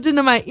ice that slipped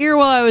into my ear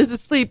while I was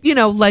asleep,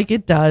 like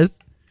it does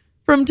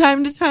from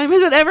time to time.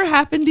 Has it ever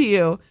happened to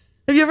you?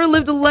 Have you ever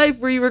lived a life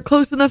where you were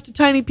close enough to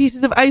tiny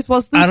pieces of ice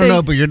while sleeping? I don't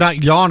know, but you're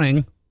not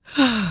yawning.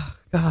 Oh,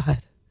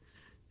 God.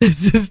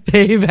 This is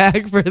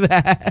payback for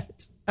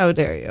that. How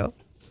dare you?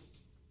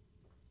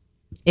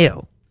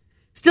 Ew.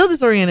 Still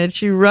disoriented,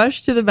 she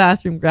rushed to the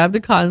bathroom, grabbed a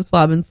cotton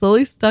swab, and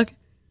slowly stuck.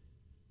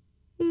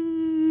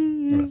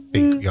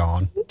 Fake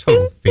yawn.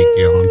 Total fake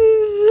yawn.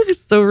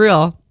 It's so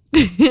real.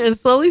 And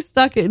slowly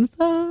stuck it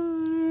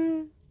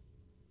inside.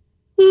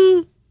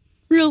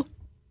 Real.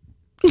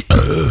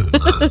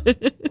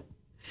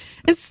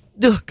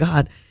 Oh,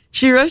 God.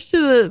 She rushed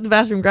to the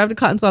bathroom, grabbed a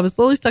cotton swab, and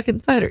slowly stuck it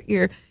inside her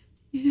ear.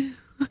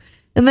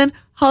 And then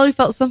Holly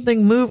felt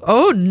something move.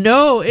 Oh,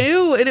 no.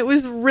 Ew. And it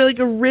was really like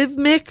a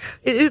rhythmic,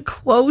 it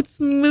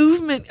quotes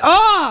movement.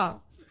 Oh,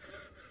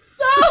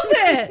 stop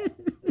it.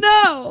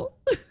 No.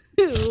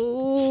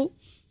 Ew.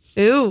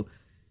 Ew.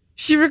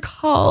 She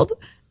recalled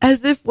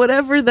as if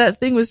whatever that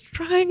thing was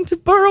trying to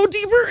burrow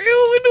deeper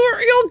into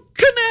her ear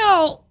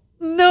canal.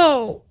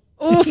 No.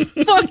 Oh,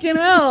 fucking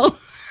hell.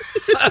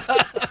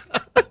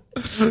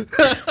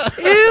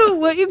 Ew,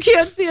 what you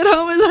can't see at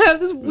home is I have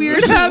this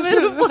weird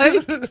habit of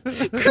like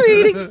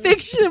creating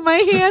fiction in my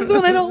hands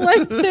when I don't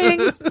like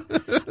things.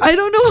 I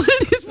don't know what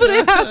it is, but I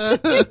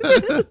have to do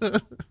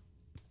this.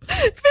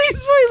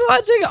 Facebook's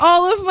watching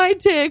all of my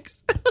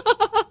ticks.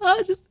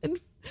 Just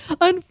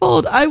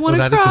unfold. I want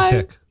to cry. Is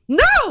a tick? No!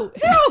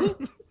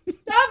 Ew!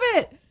 Stop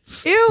it!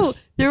 Ew!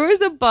 There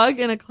was a bug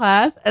in a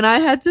class, and I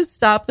had to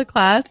stop the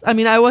class. I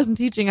mean, I wasn't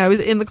teaching. I was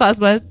in the class,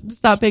 but I had to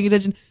stop paying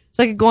attention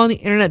so I could go on the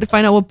internet to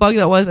find out what bug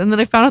that was. And then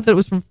I found out that it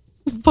was from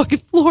fucking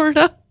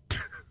Florida.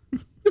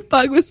 The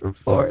bug was from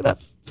Florida.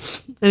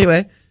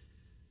 Anyway,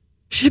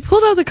 she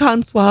pulled out the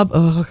cotton swab.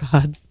 Oh,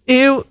 God.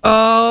 Ew.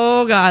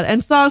 Oh, God.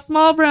 And saw a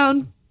small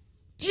brown,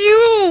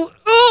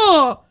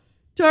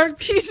 dark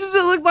pieces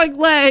that looked like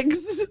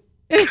legs.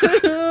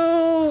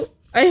 Ew.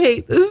 I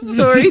hate this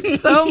story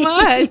so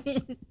much.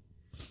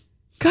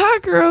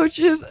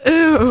 Cockroaches,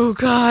 oh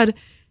God,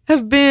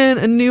 have been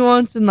a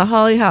nuance in the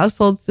Holly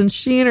household since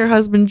she and her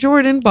husband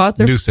Jordan bought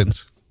their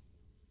nuisance.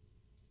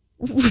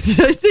 Did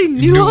I say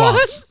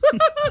nuance?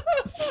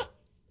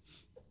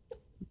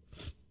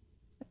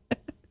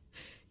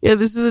 Yeah,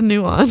 this is a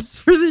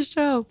nuance for the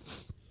show.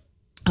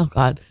 Oh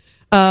God.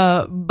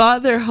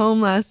 Bought their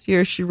home last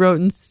year, she wrote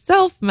in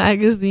Self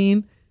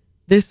magazine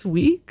this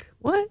week.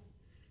 What?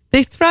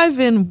 They thrive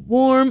in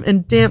warm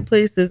and damp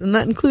places, and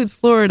that includes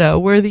Florida,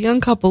 where the young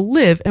couple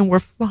live, and we're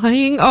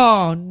flying.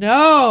 Oh,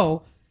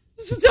 no.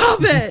 Stop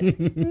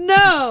it.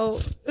 No.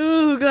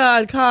 Oh,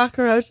 God.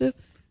 Cockroaches.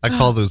 I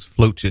call those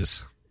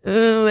floaches.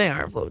 They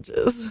are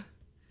floaches.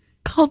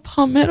 Called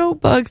palmetto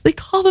bugs. They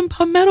call them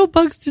palmetto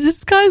bugs to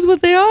disguise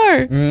what they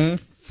are.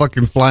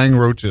 Fucking flying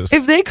roaches.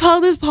 If they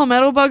called us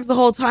palmetto bugs the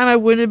whole time, I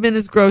wouldn't have been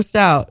as grossed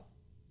out.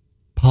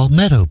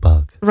 Palmetto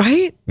bug.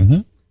 Right? Mm-hmm.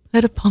 I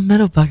had a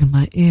palmetto bug in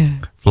my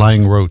ear.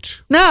 Flying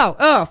roach. No.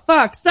 Oh,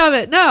 fuck. Stop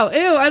it. No.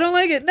 Ew. I don't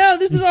like it. No,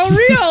 this is all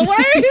real. Why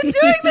are you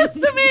doing this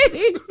to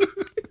me?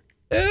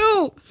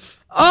 Ew.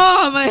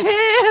 Oh, my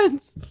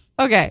hands.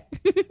 Okay.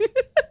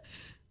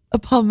 A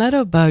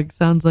palmetto bug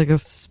sounds like a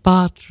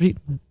spa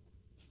treatment.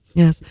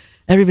 Yes.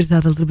 Everybody's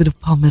had a little bit of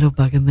palmetto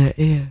bug in their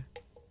ear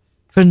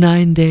for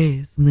 9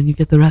 days, and then you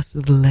get the rest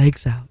of the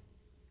legs out.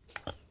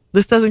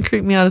 This doesn't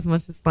creep me out as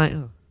much as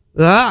flying.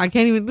 I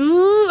can't even.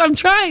 I'm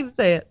trying to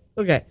say it.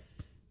 Okay.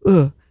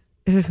 Ugh.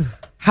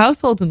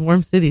 Households in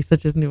warm cities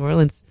such as New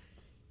Orleans,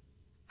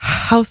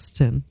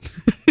 Houston,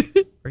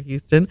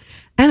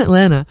 and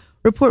Atlanta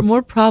report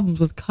more problems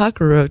with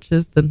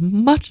cockroaches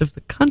than much of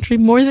the country.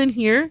 More than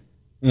here?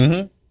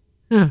 Mm-hmm.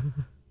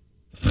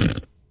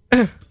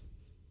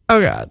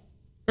 Oh, God.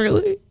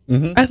 Really?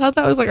 Mm-hmm. I thought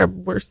that was like our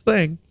worst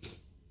thing.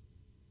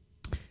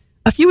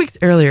 A few weeks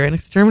earlier, an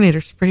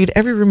exterminator sprayed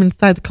every room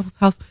inside the couple's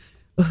house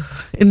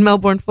in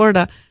Melbourne,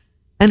 Florida,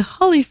 and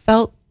Holly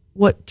felt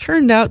what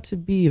turned out to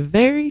be a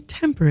very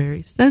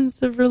temporary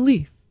sense of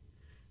relief.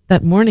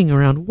 That morning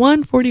around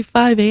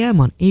 1:45 a.m.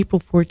 on April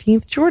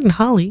 14th, Jordan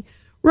Holly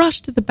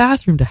rushed to the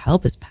bathroom to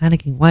help his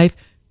panicking wife,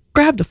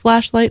 grabbed a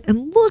flashlight,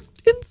 and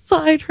looked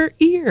inside her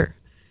ear.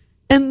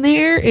 And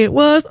there it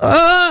was.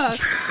 Stop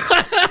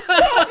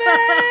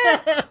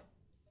it!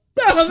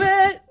 Stop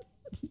it!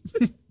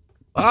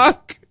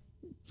 Fuck.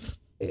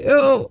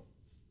 Ew.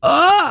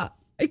 I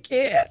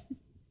can't.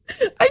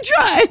 I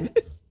tried.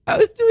 I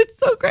was doing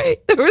so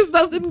great. There was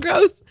nothing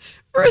gross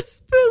for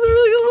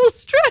literally a little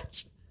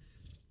stretch.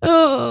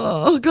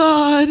 Oh,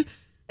 God.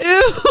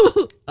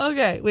 Ew.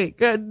 Okay, wait.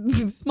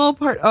 Small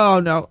part. Oh,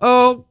 no.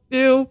 Oh,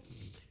 ew.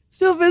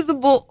 Still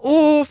visible.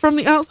 Oh, from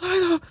the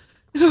outside.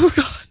 Oh,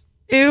 God.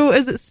 Ew,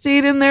 as it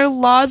stayed in there,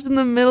 lodged in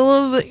the middle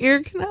of the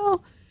ear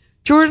canal.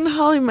 Jordan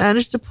Holly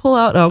managed to pull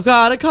out, oh,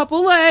 God, a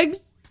couple legs.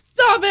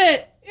 Stop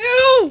it.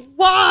 Ew,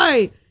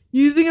 why?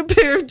 Using a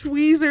pair of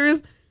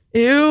tweezers.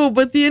 Ew,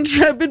 but the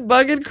intrepid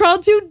bug had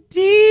crawled too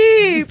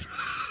deep.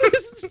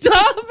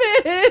 Stop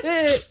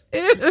it.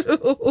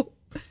 Ew.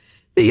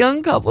 The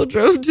young couple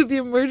drove to the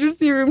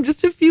emergency room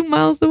just a few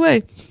miles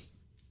away.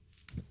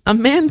 A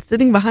man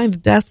sitting behind a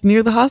desk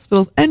near the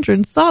hospital's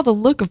entrance saw the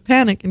look of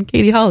panic in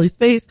Katie Holly's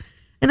face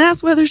and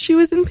asked whether she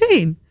was in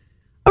pain.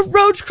 A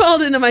roach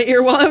crawled into my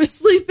ear while I was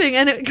sleeping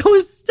and it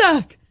was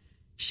stuck,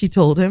 she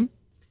told him.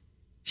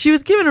 She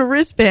was given a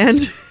wristband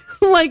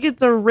like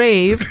it's a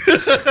rave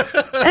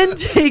and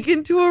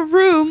taken to a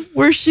room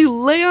where she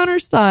lay on her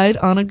side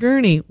on a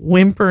gurney,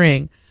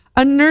 whimpering.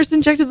 A nurse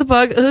injected the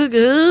bug.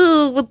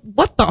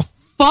 What the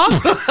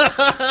fuck?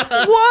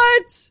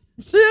 What?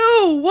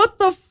 Ew, what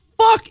the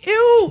fuck?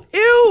 Ew,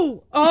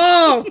 ew.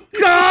 Oh,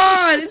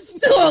 God, it's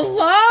still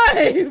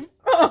alive.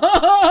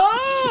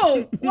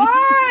 Oh,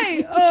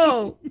 why?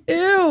 Oh,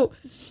 ew.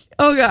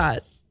 Oh,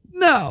 God.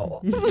 No.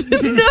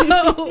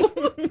 No.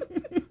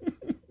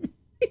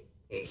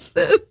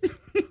 I'm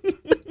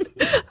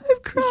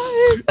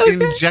crying. Okay.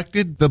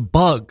 Injected the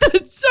bug.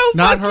 So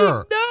not fucking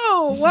her.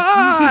 No,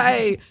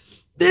 why?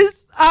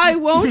 This eye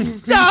won't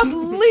stop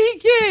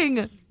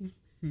leaking.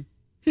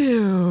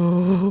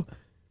 Ew.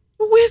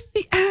 With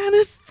the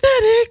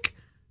anesthetic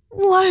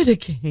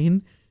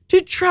lidocaine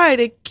to try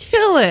to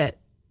kill it.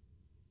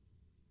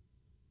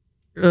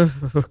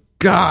 Oh,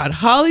 God.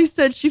 Holly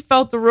said she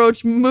felt the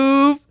roach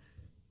move,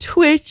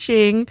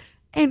 twitching,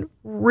 and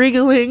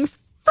wriggling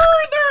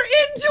further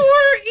into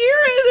her ear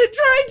as it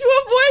tried to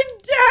avoid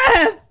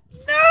death.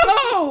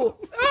 No!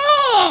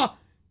 Oh,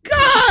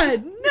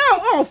 God! No!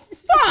 Oh,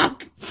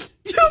 fuck!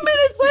 2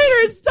 minutes later,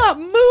 it stopped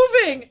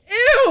moving.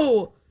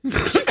 Ew!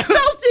 She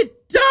felt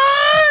it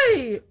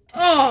die!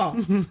 Oh,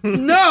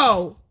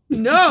 no.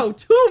 No,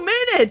 2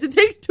 minutes. It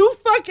takes 2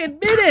 fucking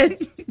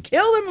minutes to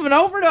kill him of an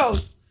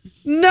overdose.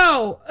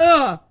 No.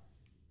 Ugh.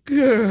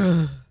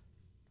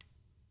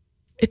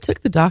 It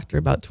took the doctor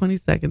about 20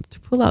 seconds to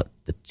pull out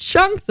the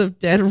chunks of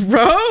dead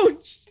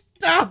roach.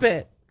 Stop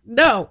it.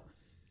 No.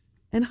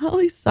 And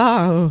Holly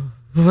saw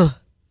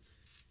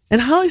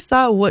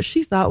what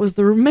she thought was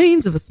the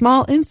remains of a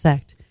small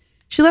insect.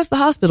 She left the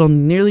hospital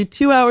nearly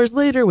 2 hours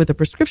later with a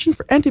prescription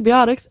for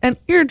antibiotics and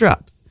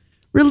eardrops.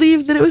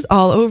 Relieved that it was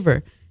all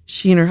over,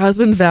 she and her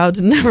husband vowed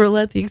to never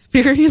let the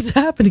experience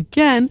happen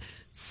again,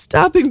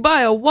 stopping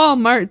by a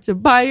Walmart to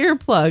buy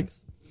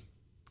earplugs.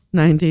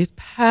 9 days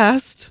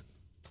passed.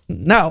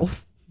 No,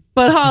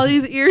 but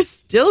Holly's ears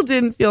still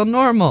didn't feel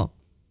normal.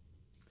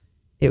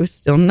 It was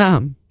still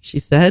numb, she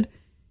said,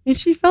 and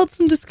she felt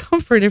some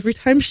discomfort every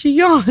time she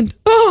yawned.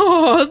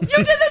 Oh, you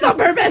did this on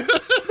purpose.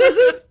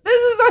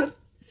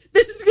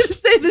 This is going to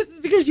say this is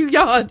because you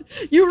yawned.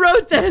 You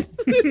wrote this.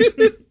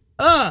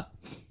 Her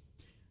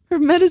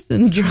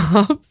medicine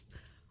drops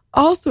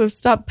also have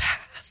stopped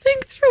passing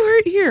through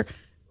her ear.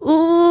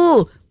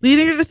 Ooh,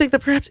 leading her to think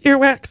that perhaps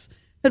earwax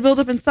had built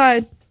up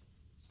inside.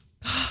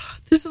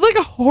 This is like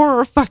a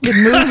horror fucking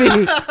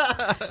movie.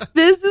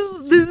 This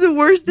is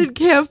worse than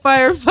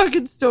campfire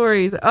fucking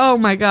stories. Oh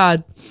my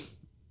God.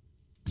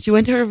 She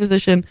went to her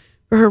physician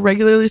for her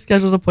regularly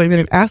scheduled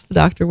appointment and asked the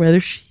doctor whether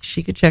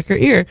she could check her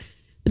ear.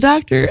 The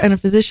doctor and a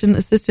physician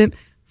assistant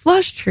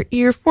flushed her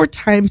ear 4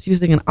 times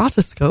using an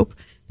otoscope.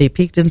 They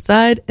peeked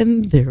inside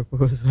and there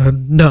was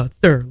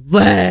another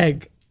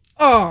leg.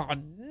 Oh,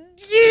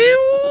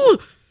 you.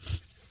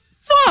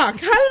 Fuck, how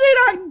did they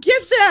not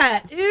get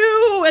that?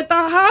 Ew, at the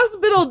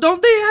hospital,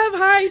 don't they have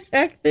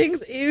high-tech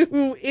things?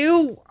 Ew,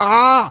 ew,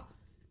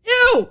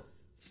 ew,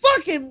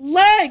 fucking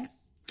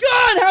legs.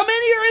 God, how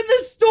many are in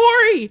this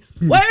story?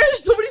 Why are there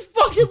so many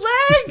fucking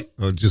legs?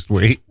 Oh, just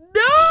wait.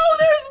 No,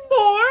 there's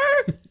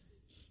more.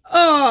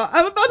 Oh,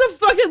 I'm about to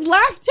fucking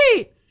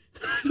lactate.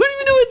 I don't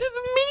even know what this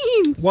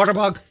means. Water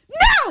bug.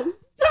 No,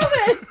 stop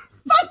it.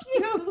 Fuck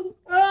you.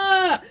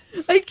 I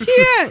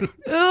can't.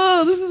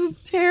 Oh, this is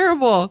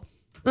terrible.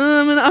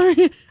 I'm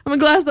a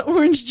glass of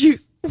orange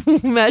juice.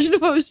 Imagine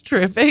if I was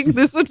tripping.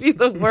 This would be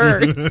the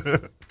worst.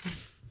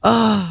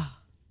 Oh.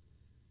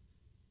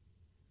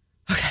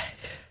 Okay.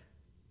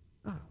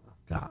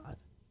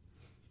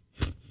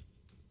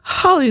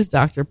 Holly's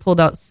doctor pulled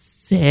out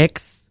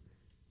 6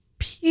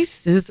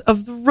 pieces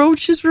of the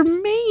roach's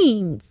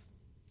remains.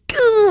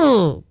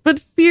 Ugh, but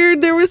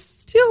feared there was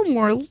still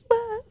more left.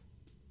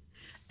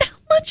 How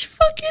much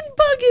fucking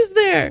bug is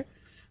there?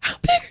 How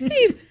big are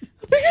these?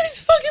 How big are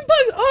these fucking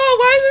bugs? Oh,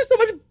 why is there so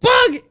much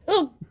bug?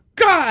 Oh,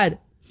 God.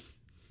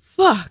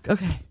 Fuck.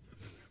 Okay.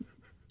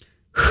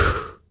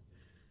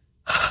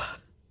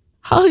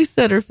 Holly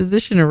said her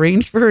physician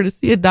arranged for her to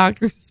see a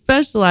doctor who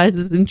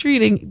specializes in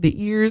treating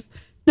the ears,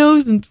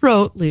 nose, and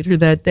throat later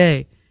that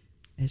day.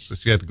 So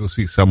she had to go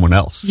see someone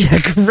else. Yeah,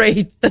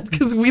 great. That's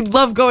because we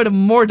love going to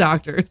more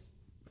doctors.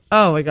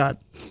 Oh, my God.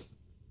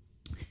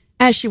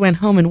 As she went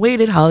home and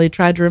waited, Holly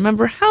tried to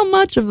remember how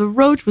much of the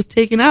roach was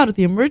taken out at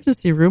the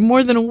emergency room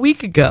more than a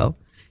week ago.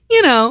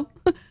 You know,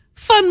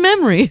 fun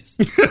memories.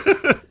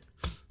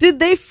 Did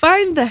they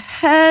find the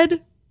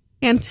head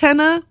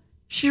antenna?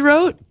 She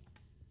wrote.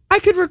 I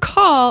couldn't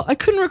recall,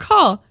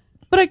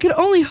 but I could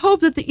only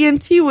hope that the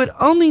ENT would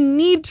only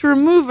need to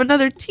remove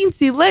another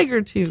teensy leg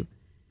or two.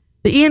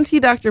 The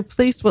ENT doctor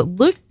placed what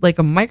looked like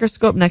a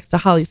microscope next to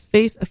Holly's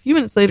face. A few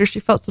minutes later, she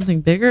felt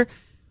something bigger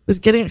was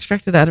getting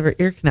extracted out of her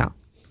ear canal.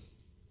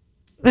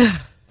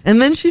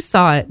 And then she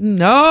saw it.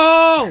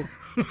 No!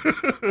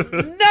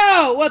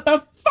 No! What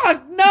the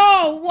fuck?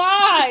 No!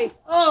 Why?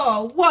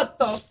 Oh, what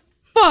the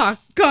fuck?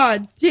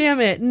 God damn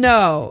it.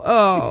 No.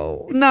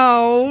 Oh,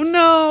 no.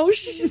 No.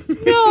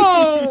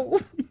 No.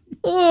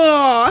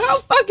 Oh, how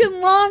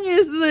fucking long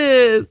is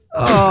this?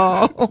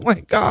 Oh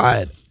my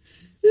God.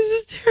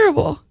 This is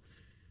terrible.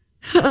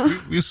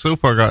 We've so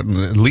far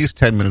gotten at least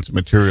 10 minutes of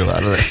material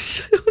out of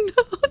this. I don't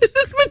know. Is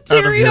this Out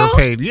of material? your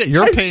pain. Yeah,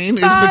 your pain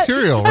is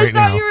material right I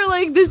thought now. you were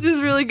like, this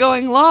is really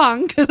going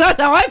long, because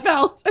that's how I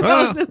felt. I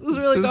felt like this is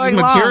really This going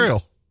is long.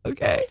 material.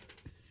 Okay.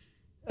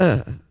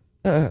 Oh,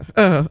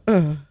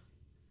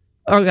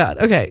 God.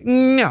 Okay.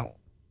 No.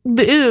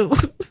 Ew.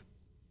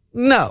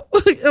 No.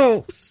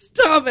 Oh,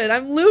 stop it.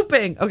 I'm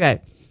looping.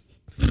 Okay.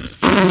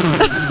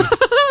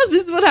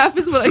 This is what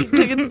happens when I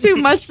think it's too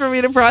much for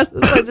me to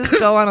process. I just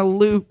go on a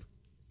loop.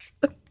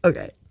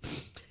 Okay.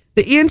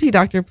 The ENT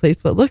doctor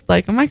placed what looked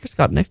like a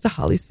microscope next to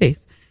Holly's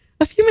face.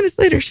 A few minutes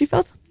later, she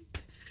felt something.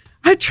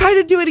 I tried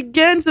to do it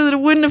again so that it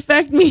wouldn't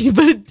affect me,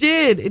 but it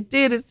did. It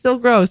did. It's still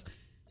gross.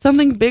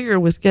 Something bigger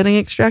was getting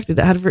extracted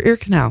out of her ear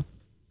canal.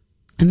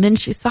 And then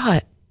she saw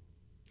it.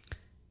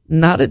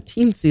 Not a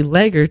teensy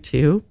leg or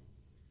two.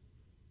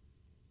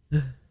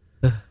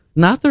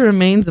 Not the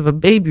remains of a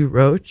baby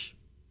roach,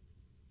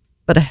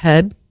 but a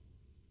head,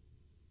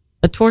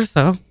 a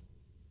torso,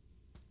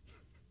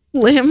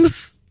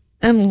 limbs,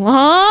 and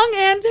long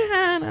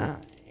antennae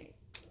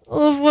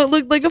of what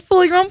looked like a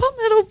fully grown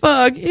palmetto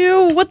bug.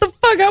 Ew, what the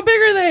fuck? How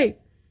big are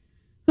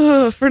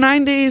they? For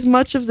 9 days,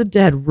 much of the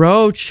dead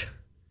roach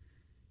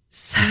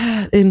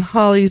sat in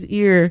Holly's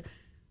ear.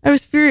 I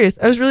was furious.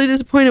 I was really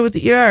disappointed with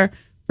the ER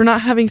for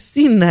not having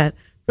seen that,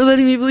 for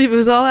letting me believe it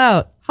was all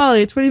out.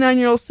 Holly, a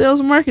 29-year-old sales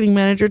and marketing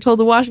manager, told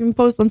the Washington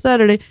Post on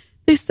Saturday,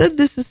 they said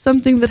this is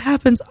something that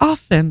happens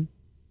often.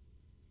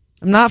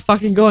 I'm not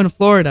fucking going to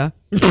Florida.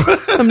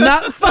 I'm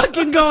not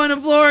fucking going to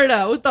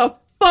Florida. What the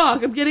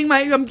fuck? I'm getting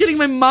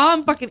my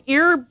mom fucking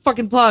ear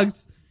fucking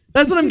plugs.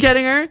 That's what I'm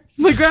getting her.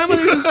 My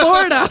grandmother's in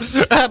Florida.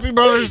 Happy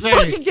Mother's Day.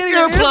 Fucking getting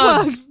her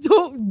earplugs.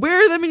 Don't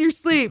wear them in your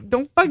sleep.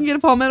 Don't fucking get a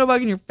palmetto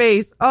bug in your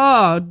face.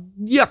 Oh,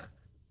 yuck.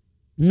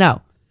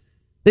 No.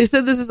 They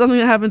said this is something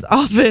that happens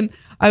often.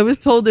 I was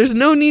told there's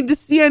no need to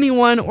see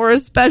anyone or a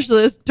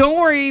specialist. Don't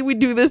worry, we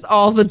do this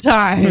all the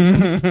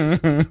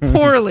time.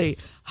 Poorly.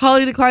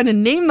 Holly declined to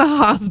name the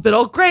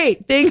hospital.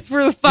 Great. Thanks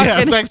for the fucking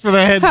Yeah, thanks for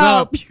the heads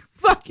help, up. you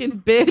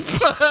fucking bitch.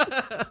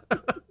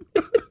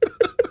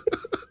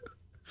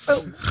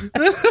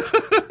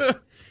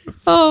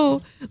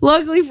 Oh,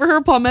 luckily for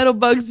her, palmetto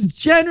bugs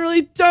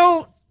generally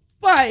don't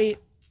bite.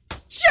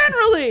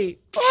 Generally.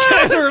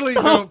 Generally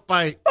don't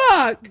bite.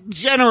 Fuck.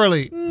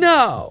 Generally.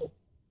 No.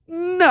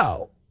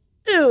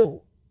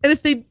 Ew. And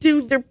if they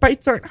do, their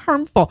bites aren't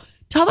harmful.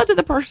 Tell that to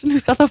the person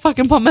who's got the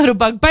fucking palmetto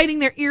bug biting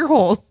their ear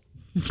holes.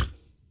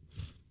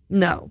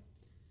 No.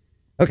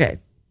 Okay.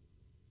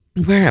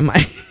 Where am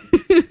I?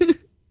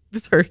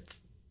 This hurts.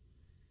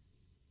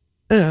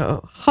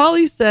 Oh,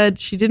 Holly said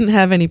she didn't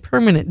have any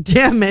permanent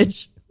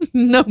damage.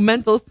 No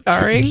mental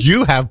scarring.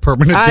 You have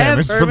permanent I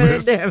damage have from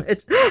permanent this.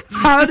 damage.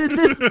 How did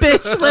this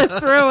bitch live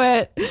through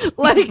it?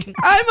 Like,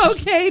 I'm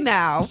okay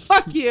now.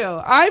 Fuck you.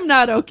 I'm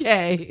not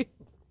okay.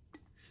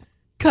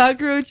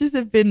 Cockroaches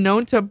have been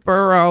known to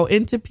burrow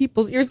into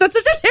people's ears. That's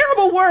such a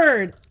terrible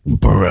word.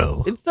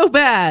 Burrow. It's so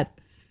bad.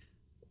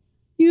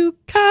 You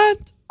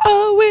can't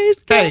always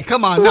get... Hey,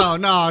 come on. No.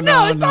 it's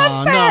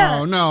not fair.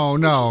 I I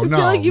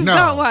feel like you've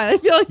got one. I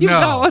feel like you've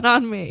got one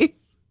on me.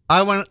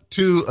 I went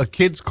to a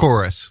kids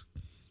chorus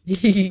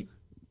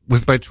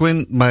with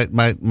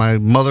my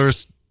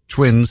mother's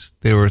twins.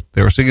 They were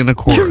singing a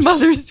chorus. Your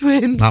mother's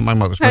twins. Not my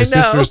mother's. My I know.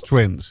 sister's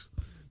twins.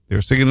 They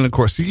were singing in the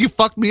chorus. See, you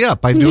fucked me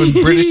up by doing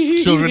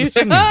British children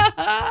singing.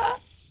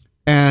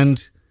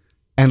 And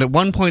at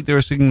one point they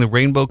were singing the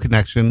Rainbow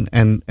Connection,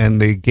 and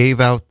they gave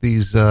out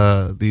these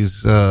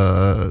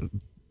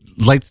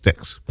light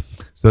sticks,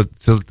 so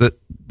that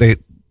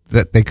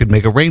they could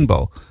make a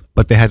rainbow,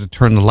 but they had to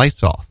turn the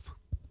lights off.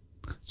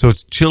 So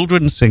it's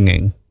children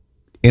singing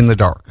in the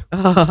dark.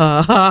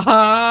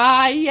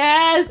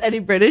 Yes. Any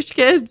British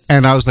kids?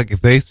 And I was like,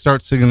 if they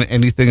start singing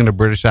anything in a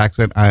British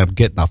accent, I am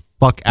getting the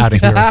fuck out of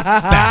here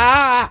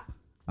fast.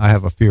 I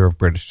have a fear of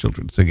British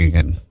children singing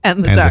in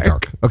the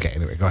dark. Okay,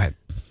 anyway, go ahead.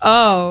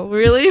 Oh,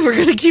 really? We're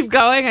going to keep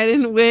going? I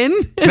didn't win?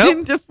 I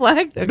didn't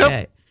deflect? Okay.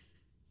 Nope.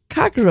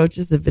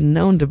 Cockroaches have been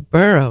known to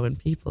burrow in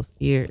people's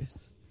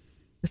ears.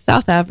 The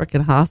South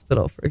African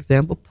hospital, for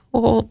example,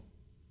 pulled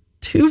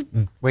two...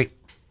 Wait.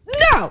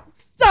 No!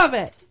 Stop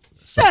it!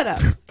 Shut up.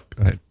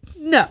 Go ahead.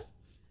 No.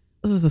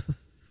 Ugh.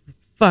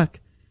 Fuck.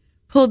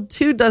 Pulled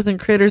 24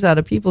 critters out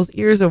of people's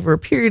ears over a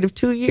period of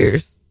 2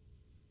 years.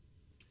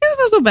 That's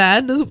not so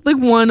bad. There's like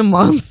one a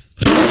month.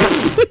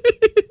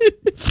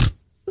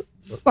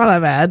 Not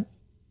that bad.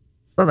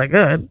 Not that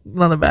good.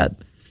 Not that bad.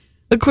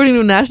 According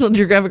to a National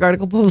Geographic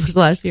article published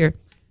last year.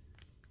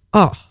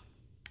 Oh.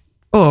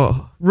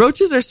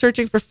 Roaches are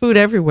searching for food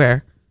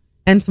everywhere.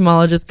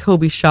 Entomologist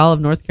Kobe Schall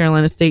of North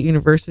Carolina State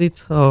University.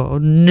 Oh,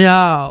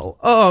 no.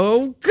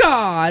 Oh,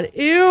 God.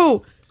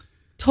 Ew.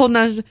 Told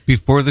National...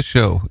 Before the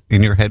show,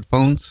 in your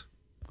headphones,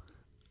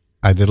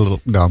 I did a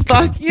little... No, I'm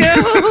Fuck kidding. you.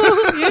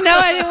 You know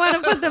I didn't want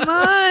to put them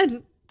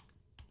on.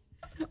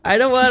 I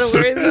don't want to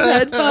wear these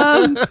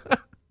headphones.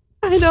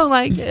 I don't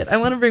like it. I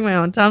want to bring my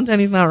own. Tom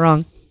Tenney's not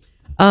wrong.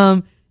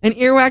 And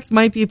earwax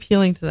might be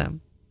appealing to them.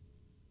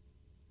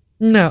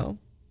 No.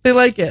 They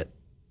like it.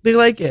 They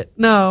like it.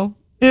 No.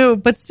 Ew.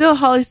 But still,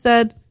 Holly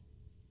said...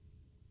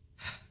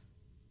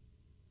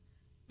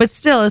 But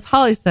still, as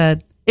Holly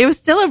said, it was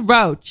still a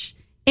roach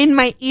in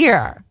my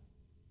ear.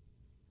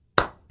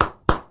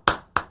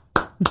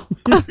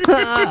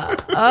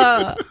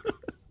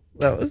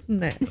 That was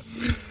nasty.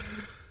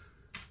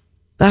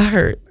 That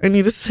hurt. I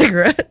need a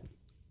cigarette.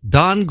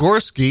 Don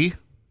Gorski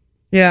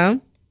Yeah.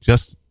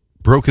 just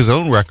broke his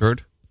own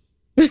record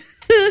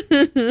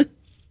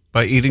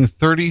by eating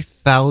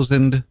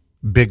 30,000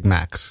 Big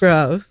Macs.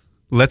 Gross.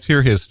 Let's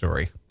hear his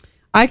story.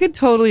 I could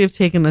totally have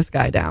taken this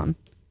guy down.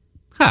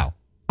 How?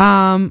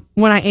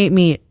 When I ate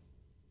meat.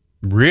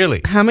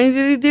 Really? How many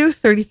did he do?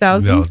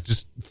 30,000? No,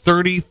 just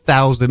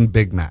 30,000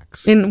 Big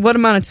Macs In what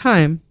amount of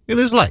time? in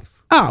his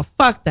life. Oh,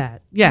 fuck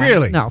that. Yeah.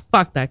 Really? No,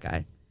 fuck that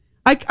guy.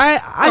 I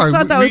All right,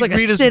 thought that was like a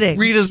read his- sitting.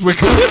 Read his wiki.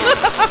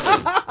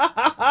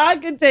 I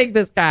could take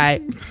this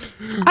guy.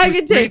 I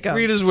could take him.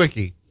 Read his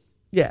wiki.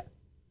 Yeah.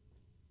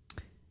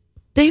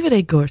 David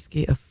A.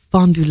 Gorski of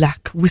Fond du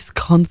Lac,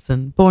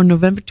 Wisconsin, born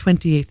November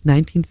 28,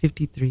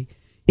 1953,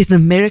 is an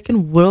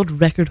American world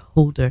record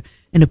holder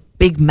and a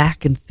Big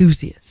Mac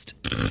enthusiast.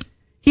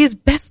 He is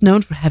best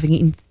known for having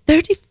eaten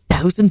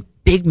 30,000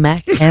 Big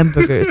Mac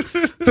hamburgers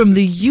from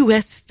the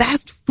U.S.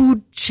 fast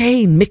food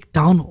chain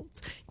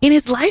McDonald's in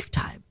his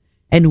lifetime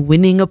and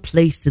winning a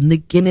place in the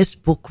Guinness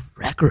Book of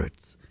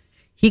Records.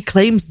 He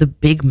claims the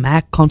Big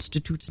Mac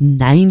constitutes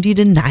 90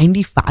 to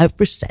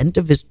 95%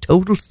 of his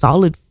total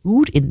solid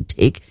food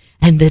intake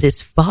and that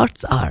his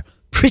farts are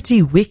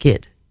pretty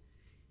wicked.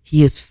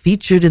 He is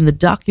featured in the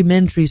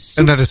documentary...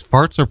 And that his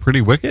farts are pretty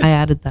wicked? I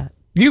added that.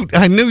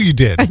 I knew you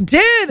did. I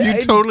did.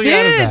 You totally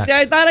added that.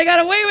 I thought I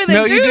got away with it,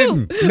 No, too. you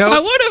didn't. No. I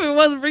would have if it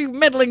wasn't for you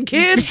meddling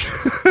kids.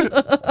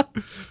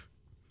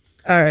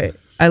 All right.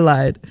 I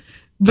lied.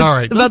 But all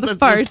right. About the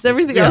farts.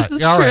 Everything else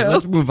is all true. right,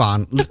 let's move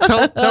on.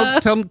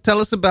 Tell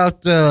us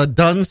about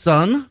Dun's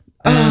son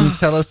and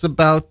tell us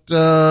about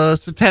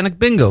Satanic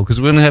Bingo because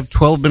we're going to have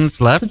 12 minutes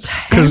left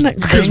Satanic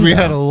because we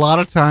Bingo. had a lot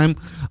of time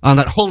on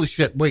that. Holy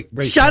shit. Wait.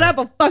 Shut up.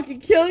 I'll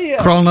fucking kill you.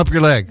 Crawling up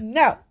your leg.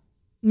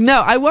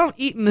 No, I won't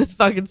eat in this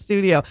fucking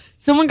studio.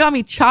 Someone got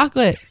me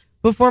chocolate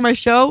before my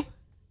show,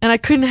 and I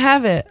couldn't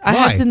have it. I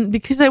Why? had to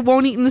because I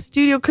won't eat in the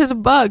studio because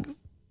of bugs.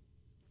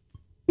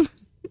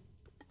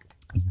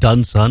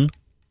 Dun's son.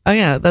 Oh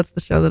yeah, that's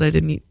the show that I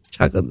didn't eat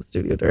chocolate in the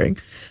studio during.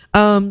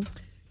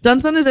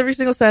 Dunson is every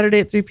single Saturday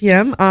at 3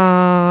 p.m.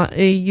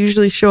 They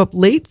usually show up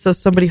late, so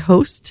somebody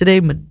hosts. Today,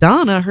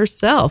 Madonna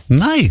herself.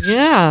 Nice.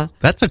 Yeah.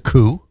 That's a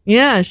coup.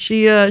 Yeah,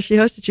 she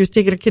hosted. She was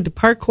taking her kid to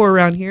parkour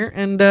around here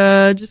and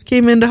just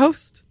came in to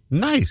host.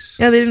 Nice.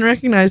 Yeah, they didn't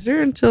recognize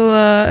her until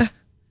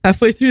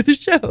halfway through the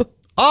show.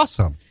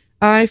 Awesome.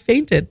 I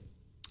fainted.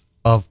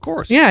 Of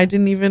course. Yeah,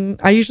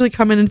 I usually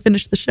come in and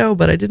finish the show,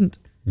 but I didn't.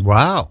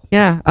 Wow.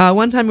 Yeah.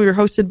 One time I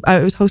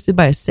was hosted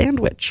by a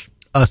sandwich.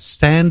 A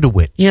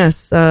sandwich. Yes,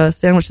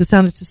 sandwich that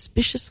sounded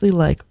suspiciously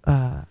like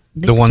The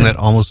Nixon. one that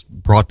almost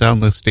brought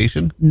down the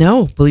station?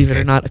 No, believe it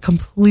Okay. or not, a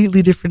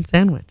completely different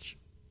sandwich.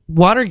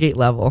 Watergate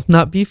level,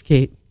 not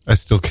Beefgate. I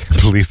still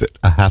can't believe that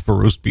a half a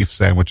roast beef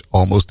sandwich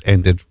almost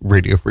ended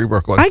Radio Free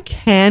Brooklyn. I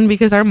can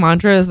because our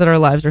mantra is that our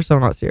lives are so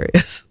not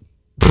serious.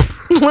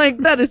 Like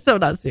that is so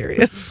not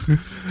serious.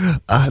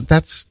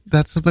 That's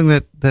something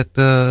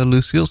that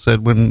Lucille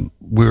said when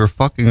we were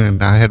fucking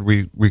and I had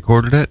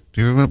recorded it.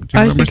 Do you remember?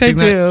 I think I seeing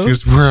that? do.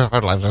 She was,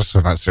 our lives are so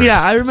not serious.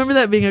 Yeah, I remember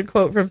that being a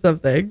quote from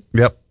something.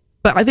 Yep.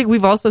 But I think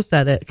we've also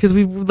said it because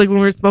when we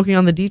were smoking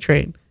on the D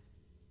train.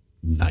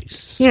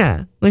 Nice.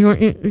 Yeah, like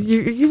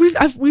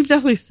we've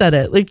definitely said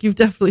it. Like you've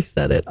definitely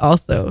said it.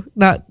 Also,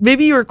 not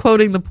maybe you were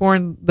quoting the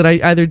porn that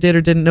I either did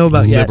or didn't know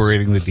about yet.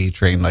 Liberating the D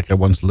train, like I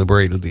once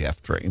liberated the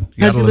F train.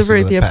 You How'd gotta you listen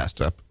liberate to the the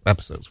past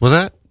episodes. Was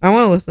that? I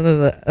want to listen to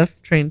the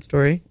F train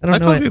story. I don't I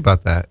know told it. you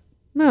about that.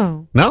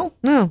 No, No,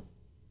 no.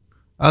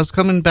 I was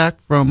coming back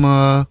from.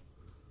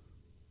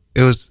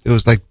 It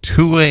was like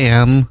 2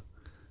 a.m.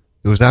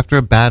 It was after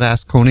a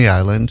badass Coney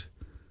Island.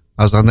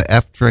 I was on the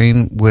F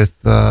train with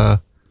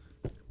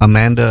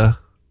Amanda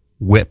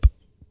Whip,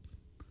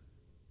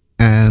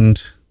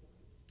 and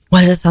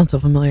Why does that sound so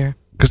familiar?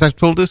 because I've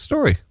told this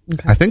story,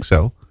 Okay. I think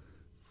so,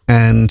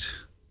 and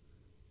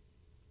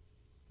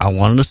I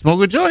wanted to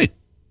smoke a joint,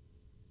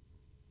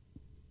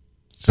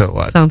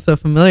 so Sounds so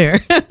familiar.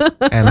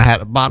 and I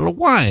had a bottle of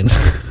wine,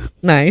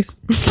 Nice.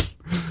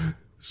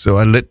 so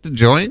I lit the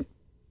joint,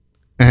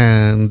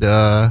 and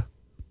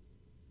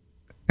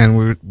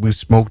we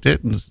smoked it,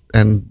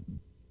 and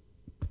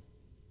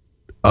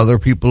other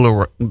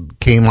people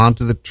came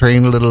onto the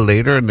train a little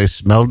later, and they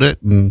smelled it,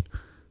 and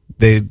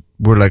they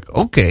were like,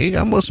 "Okay,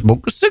 I'm gonna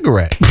smoke a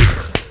cigarette."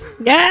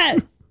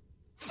 Yes.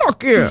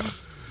 Fuck yeah.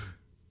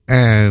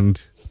 And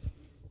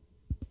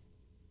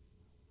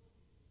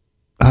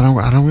I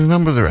don't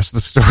remember the rest of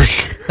the story,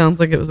 Sounds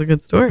like it was a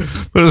good story.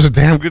 but it was a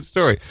damn good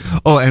story.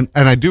 Oh, and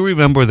I do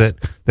remember that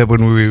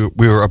when we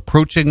were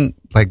approaching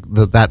like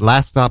that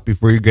last stop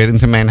before you get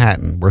into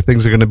Manhattan, where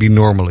things are going to be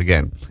normal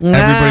again.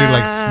 Everybody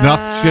like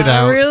snuffed shit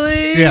out.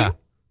 Really? Yeah,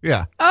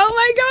 yeah. Oh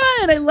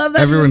my god, I love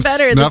that Everyone even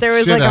better. That snuffed there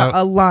was shit like out.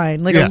 a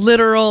line, like Yeah. a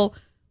literal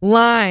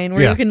line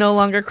where Yeah. you can no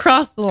longer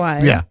cross the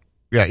line. Yeah.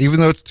 Yeah. Even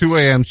though it's 2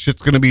 a.m.,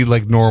 shit's going to be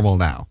like normal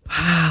now.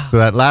 So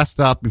that last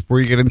stop before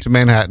you get into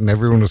Manhattan,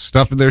 everyone was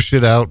stuffing their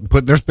shit out and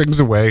putting their things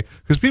away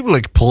because people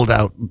like pulled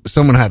out.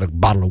 Someone had a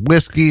bottle of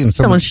whiskey and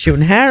Someone's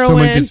shooting heroin.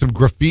 Someone did some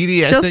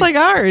graffiti. I Just think. like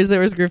ours,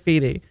 there was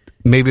graffiti.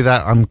 Maybe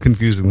that I'm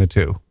confusing the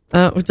two.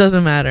 It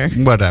doesn't matter.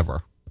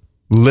 Whatever.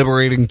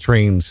 Liberating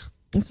trains.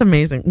 It's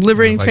amazing.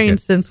 Liberating like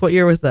trains it. since what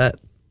year was that?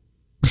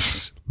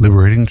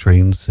 Liberating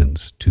trains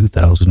since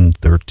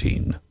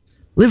 2013.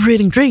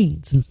 Liberating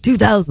trains since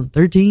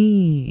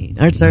 2013.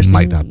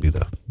 Might not be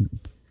the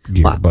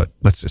year, Well, but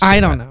let's just say I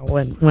don't that.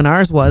 know when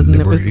ours was, and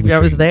Liberating I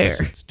was trains there.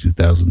 since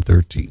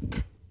 2013.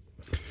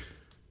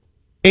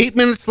 8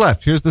 minutes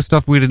left. Here's the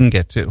stuff we didn't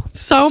get to.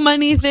 So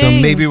many So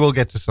things. maybe we'll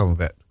get to some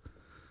of it.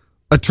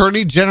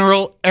 Attorney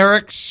General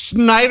Eric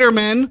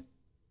Schneiderman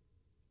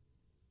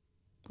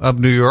of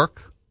New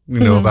York. You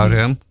know about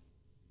him.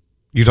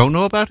 You don't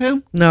know about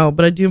him? No,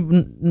 but I do.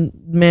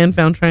 Man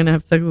found trying to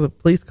have sex with a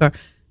police car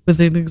with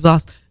an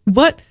exhaust.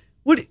 What?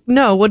 What?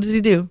 No. What does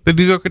he do? The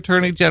New York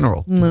Attorney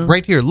General. No.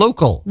 Right here,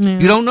 local. Yeah.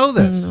 You don't know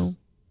this. No.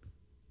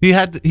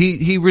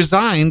 He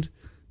resigned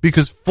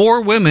because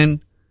 4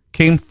 women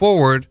came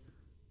forward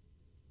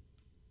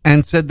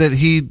and said that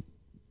he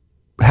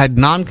had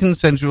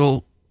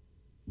non-consensual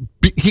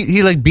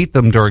he like beat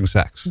them during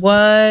sex.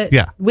 What?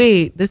 Yeah.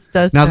 Wait. This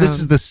does. Now, sound... this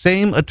is the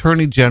same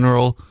attorney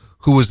general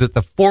who was at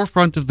the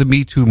forefront of the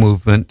Me Too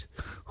movement,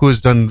 who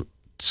has done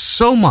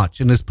so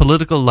much in his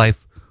political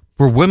life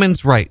for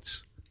women's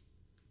rights.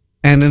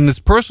 And in his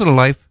personal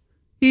life,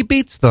 he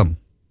beats them.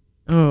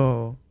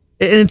 Oh,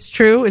 and it's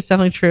true. It's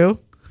definitely true.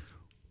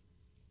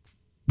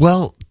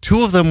 Well,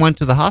 2 of them went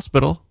to the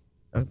hospital.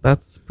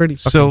 That's pretty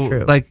fucking So,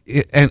 true. like,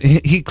 and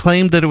he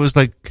claimed that it was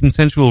like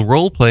consensual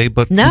role play,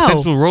 but No.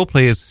 consensual role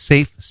play is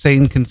safe,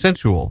 sane,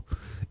 consensual.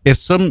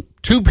 If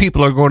 2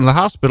 people are going to the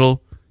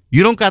hospital,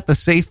 you don't got the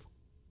safe,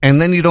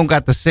 and then you don't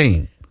got the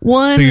sane.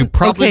 One. So you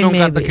probably okay, don't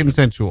maybe. got the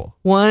consensual.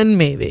 One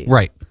maybe.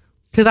 Right.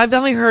 Because I've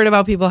definitely heard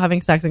about people having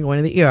sex and going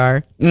to the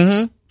ER.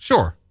 Mm-hmm.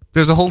 Sure.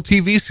 There's a whole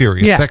TV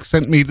series, Yeah. Sex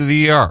Sent Me to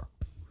the ER.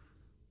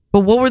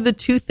 But what were the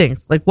 2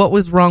 things? Like, what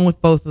was wrong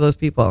with both of those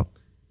people?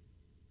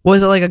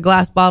 Was it like a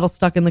glass bottle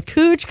stuck in the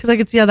cooch? Because I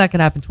could see how that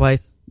could happen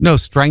twice. No,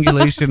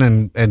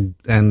 strangulation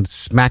and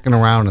smacking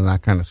around and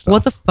that kind of stuff.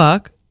 What the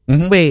fuck?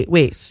 Mhm.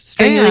 Wait.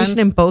 Strangulation And-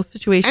 in both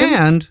situations?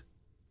 And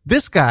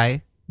this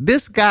guy,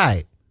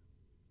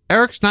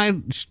 Eric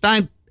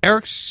Schneiderman,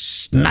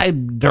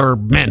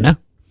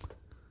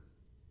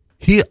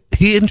 he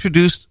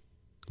introduced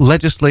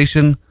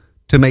legislation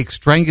to make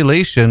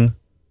strangulation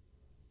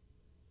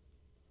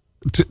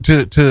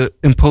to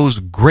impose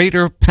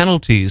greater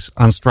penalties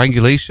on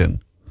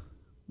strangulation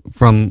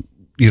from,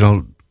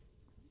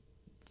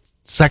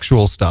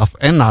 sexual stuff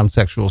and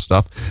non-sexual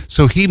stuff.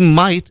 So he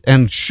might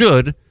and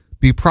should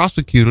be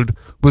prosecuted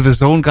with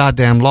his own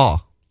goddamn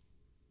law.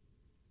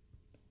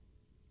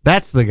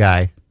 That's the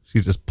guy.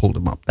 She just pulled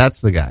him up.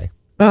 That's the guy.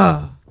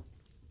 Oh,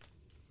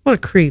 what a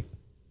creep.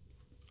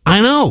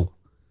 I know.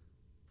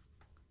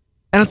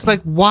 And it's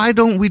like, why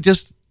don't we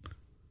just...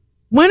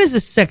 When is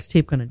this sex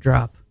tape going to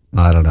drop?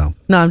 I don't know.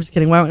 No, I'm just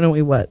kidding. Why don't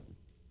we what?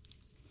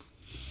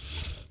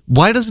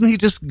 Why doesn't he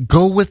just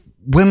go with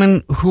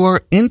women who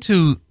are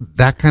into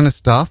that kind of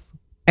stuff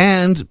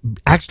and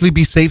actually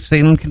be safe,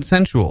 sane, and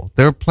consensual?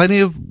 There are plenty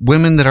of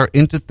women that are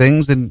into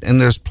things, and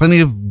there's plenty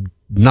of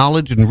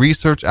knowledge and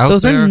research out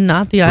Those there. are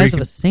not the where eyes you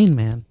of a sane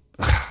man.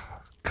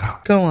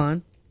 God. Go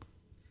on.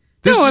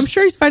 No, I'm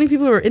sure he's finding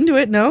people who are into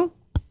it. No?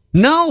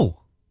 No.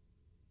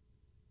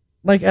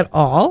 Like at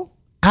all?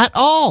 At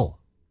all.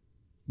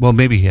 Well,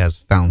 maybe he has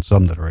found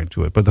some that are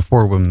into it, but the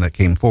 4 women that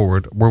came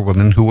forward were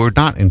women who were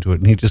not into it,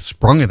 and he just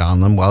sprung it on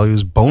them while he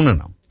was boning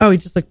them. Oh, he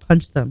just like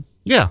punched them.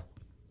 Yeah.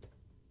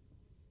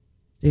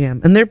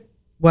 Damn. And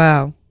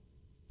wow.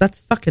 That's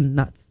fucking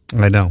nuts.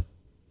 I know.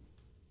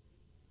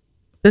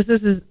 This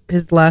is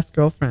his last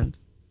girlfriend.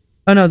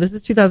 Oh no, this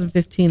is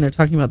 2015. They're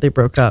talking about they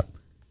broke up.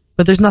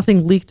 But there's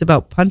nothing leaked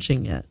about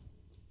punching yet.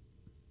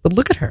 But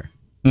look at her.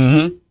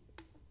 Mm-hmm.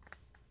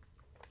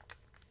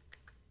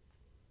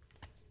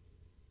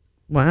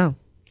 Wow.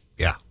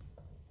 Yeah.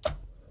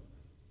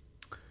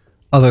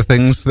 Other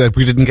things that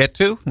we didn't get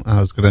to, I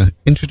was going to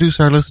introduce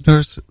our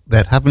listeners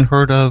that haven't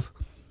heard of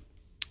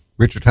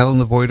Richard Hell and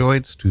the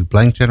Voidoids to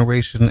Blank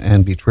Generation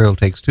and Betrayal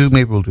Takes Two.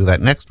 Maybe we'll do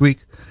that next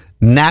week.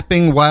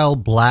 Napping While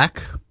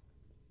Black.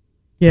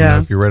 Yeah. I don't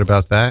know if you read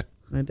about that.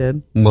 I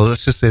did. Well,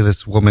 let's just say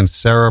this woman,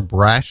 Sarah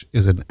Brash,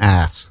 is an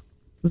ass.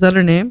 Is that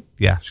her name?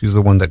 Yeah, she's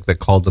the one that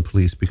called the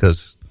police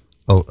because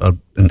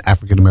an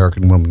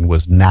African-American woman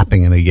was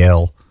napping in a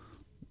Yale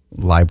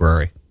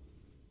library.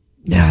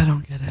 Yeah, I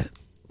don't get it.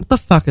 What the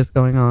fuck is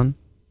going on?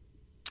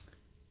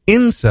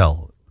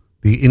 Incel,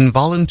 the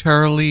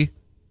involuntarily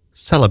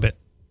celibate.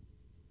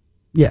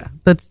 Yeah,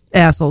 that's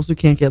assholes who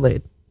can't get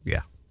laid.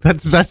 Yeah,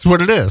 that's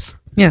what it is.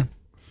 Yeah.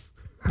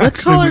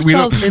 Let's call Actually,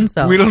 ourselves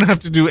incels. We don't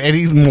have to do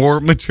any more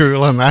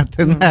material on that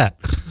than that.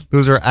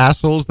 Those are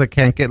assholes that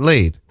can't get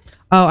laid.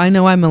 Oh, I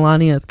know why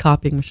Melania is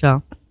copying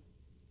Michelle.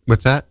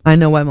 What's that? I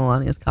know why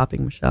Melania is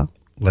copying Michelle.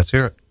 Let's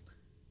hear it.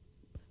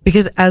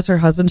 Because as her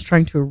husband's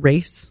trying to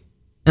erase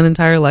an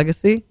entire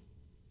legacy,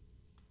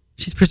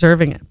 she's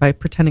preserving it by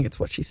pretending it's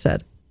what she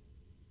said.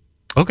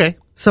 Okay.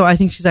 So I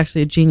think she's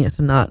actually a genius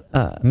and not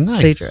a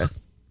Nice.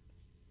 plagiarist.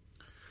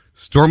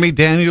 Stormy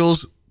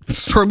Daniels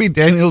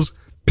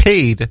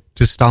paid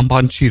to stomp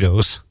on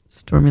Cheetos.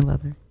 Stormy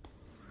Leather.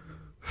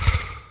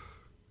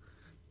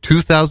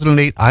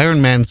 2008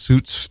 Iron Man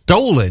suit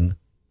stolen.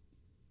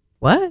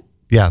 What?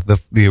 Yeah,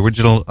 the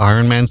original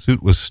Iron Man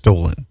suit was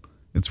stolen.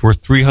 It's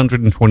worth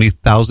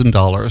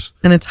 $320,000.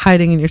 And it's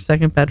hiding in your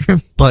second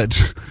bedroom.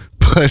 But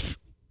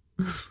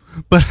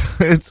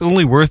it's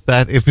only worth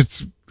that if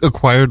it's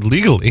acquired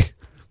legally.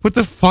 What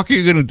the fuck are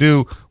you going to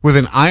do with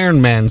an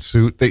Iron Man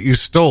suit that you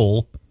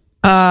stole?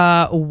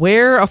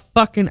 Wear a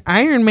fucking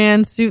Iron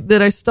Man suit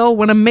that I stole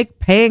when I make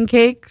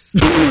pancakes.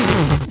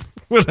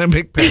 When I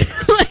make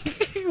pancakes.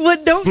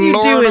 What don't you do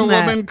Florida in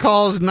that? woman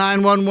calls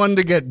 911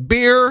 to get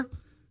beer.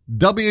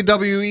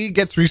 WWE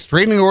gets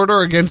restraining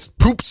order against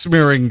poop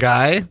smearing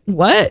guy.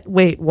 What?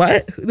 Wait,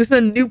 what? This is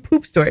a new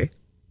poop story.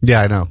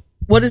 Yeah, I know.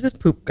 What is this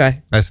poop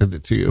guy? I sent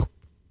it to you.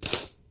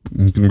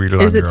 You can read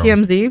it Is on it your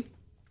own. TMZ?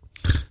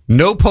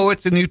 No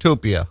Poets in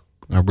Utopia.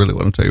 I really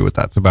want to tell you what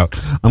that's about.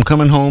 I'm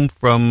coming home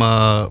from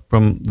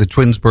the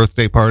twins'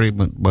 birthday party.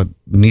 My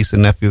niece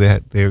and nephew,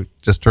 they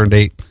just turned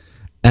 8,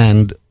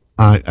 and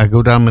I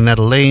go down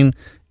Minetta Lane,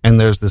 and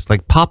there's this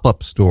like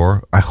pop-up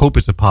store. I hope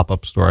it's a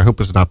pop-up store. I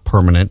hope it's not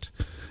permanent.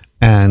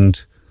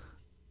 And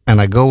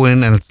I go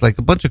in, and it's like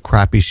a bunch of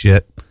crappy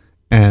shit.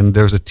 And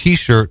there's a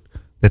T-shirt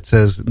that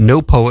says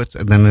 "No Poets,"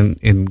 and then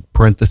in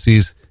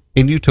parentheses,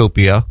 "In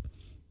Utopia."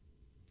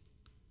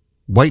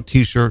 White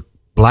T-shirt,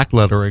 black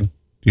lettering.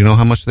 Do you know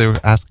how much they were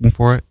asking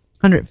for it?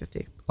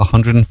 $150.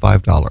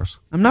 $105.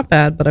 I'm not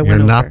bad, but I You're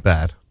went over. not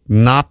bad.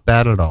 Not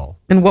bad at all.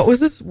 And what was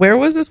this? Where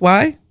was this?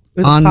 Why?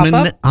 Was On it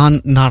pop-up?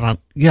 on Minetta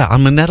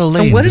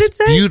Lane. And what did This it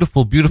say?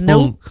 Beautiful.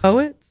 No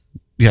poets?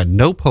 Yeah,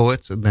 no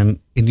poets, and then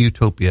in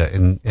Utopia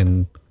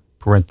in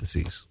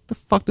parentheses. The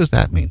fuck does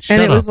that mean? And Shut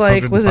it was up,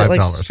 like, was it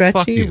like $105. Fuck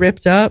stretchy, you.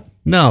 ripped up?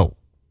 No,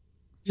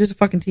 Just a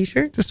fucking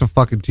t-shirt? just a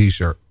fucking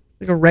T-shirt.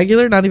 Like a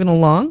regular, not even a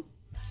long?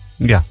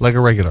 Yeah, like a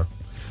regular.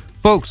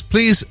 Folks,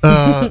 please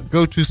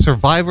go to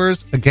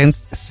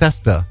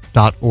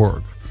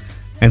survivorsagainstcesta.org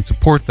and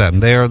support them.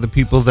 They are the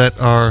people that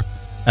are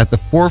at the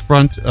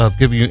forefront of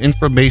giving you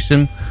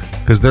information,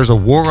 because there's a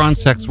war on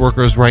sex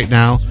workers right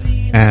now,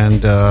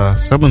 and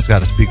someone's got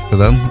to speak for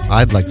them.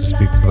 I'd like to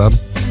speak for them.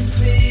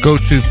 Go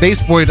to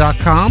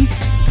Faceboy.com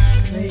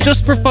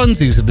just for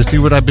funsies and to see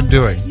what I've been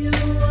doing.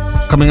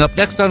 Coming up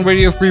next on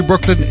Radio Free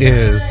Brooklyn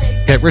is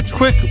Get Rich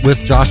Quick with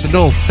Josh and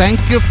Noel. Thank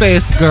you,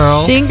 Face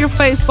Girl. Ding your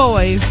face,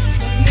 boy.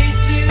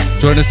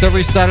 Join us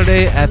every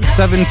Saturday at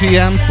 7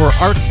 p.m. for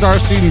Art Star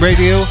Scene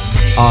Radio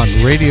on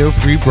Radio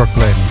Free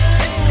Brooklyn.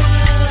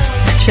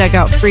 Check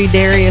out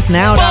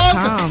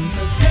freedariusnow.com.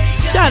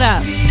 Shut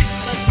up.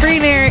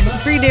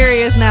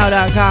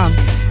 freedariusnow.com.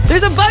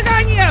 There's a bug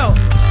on you.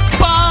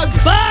 Bug!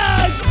 Bug!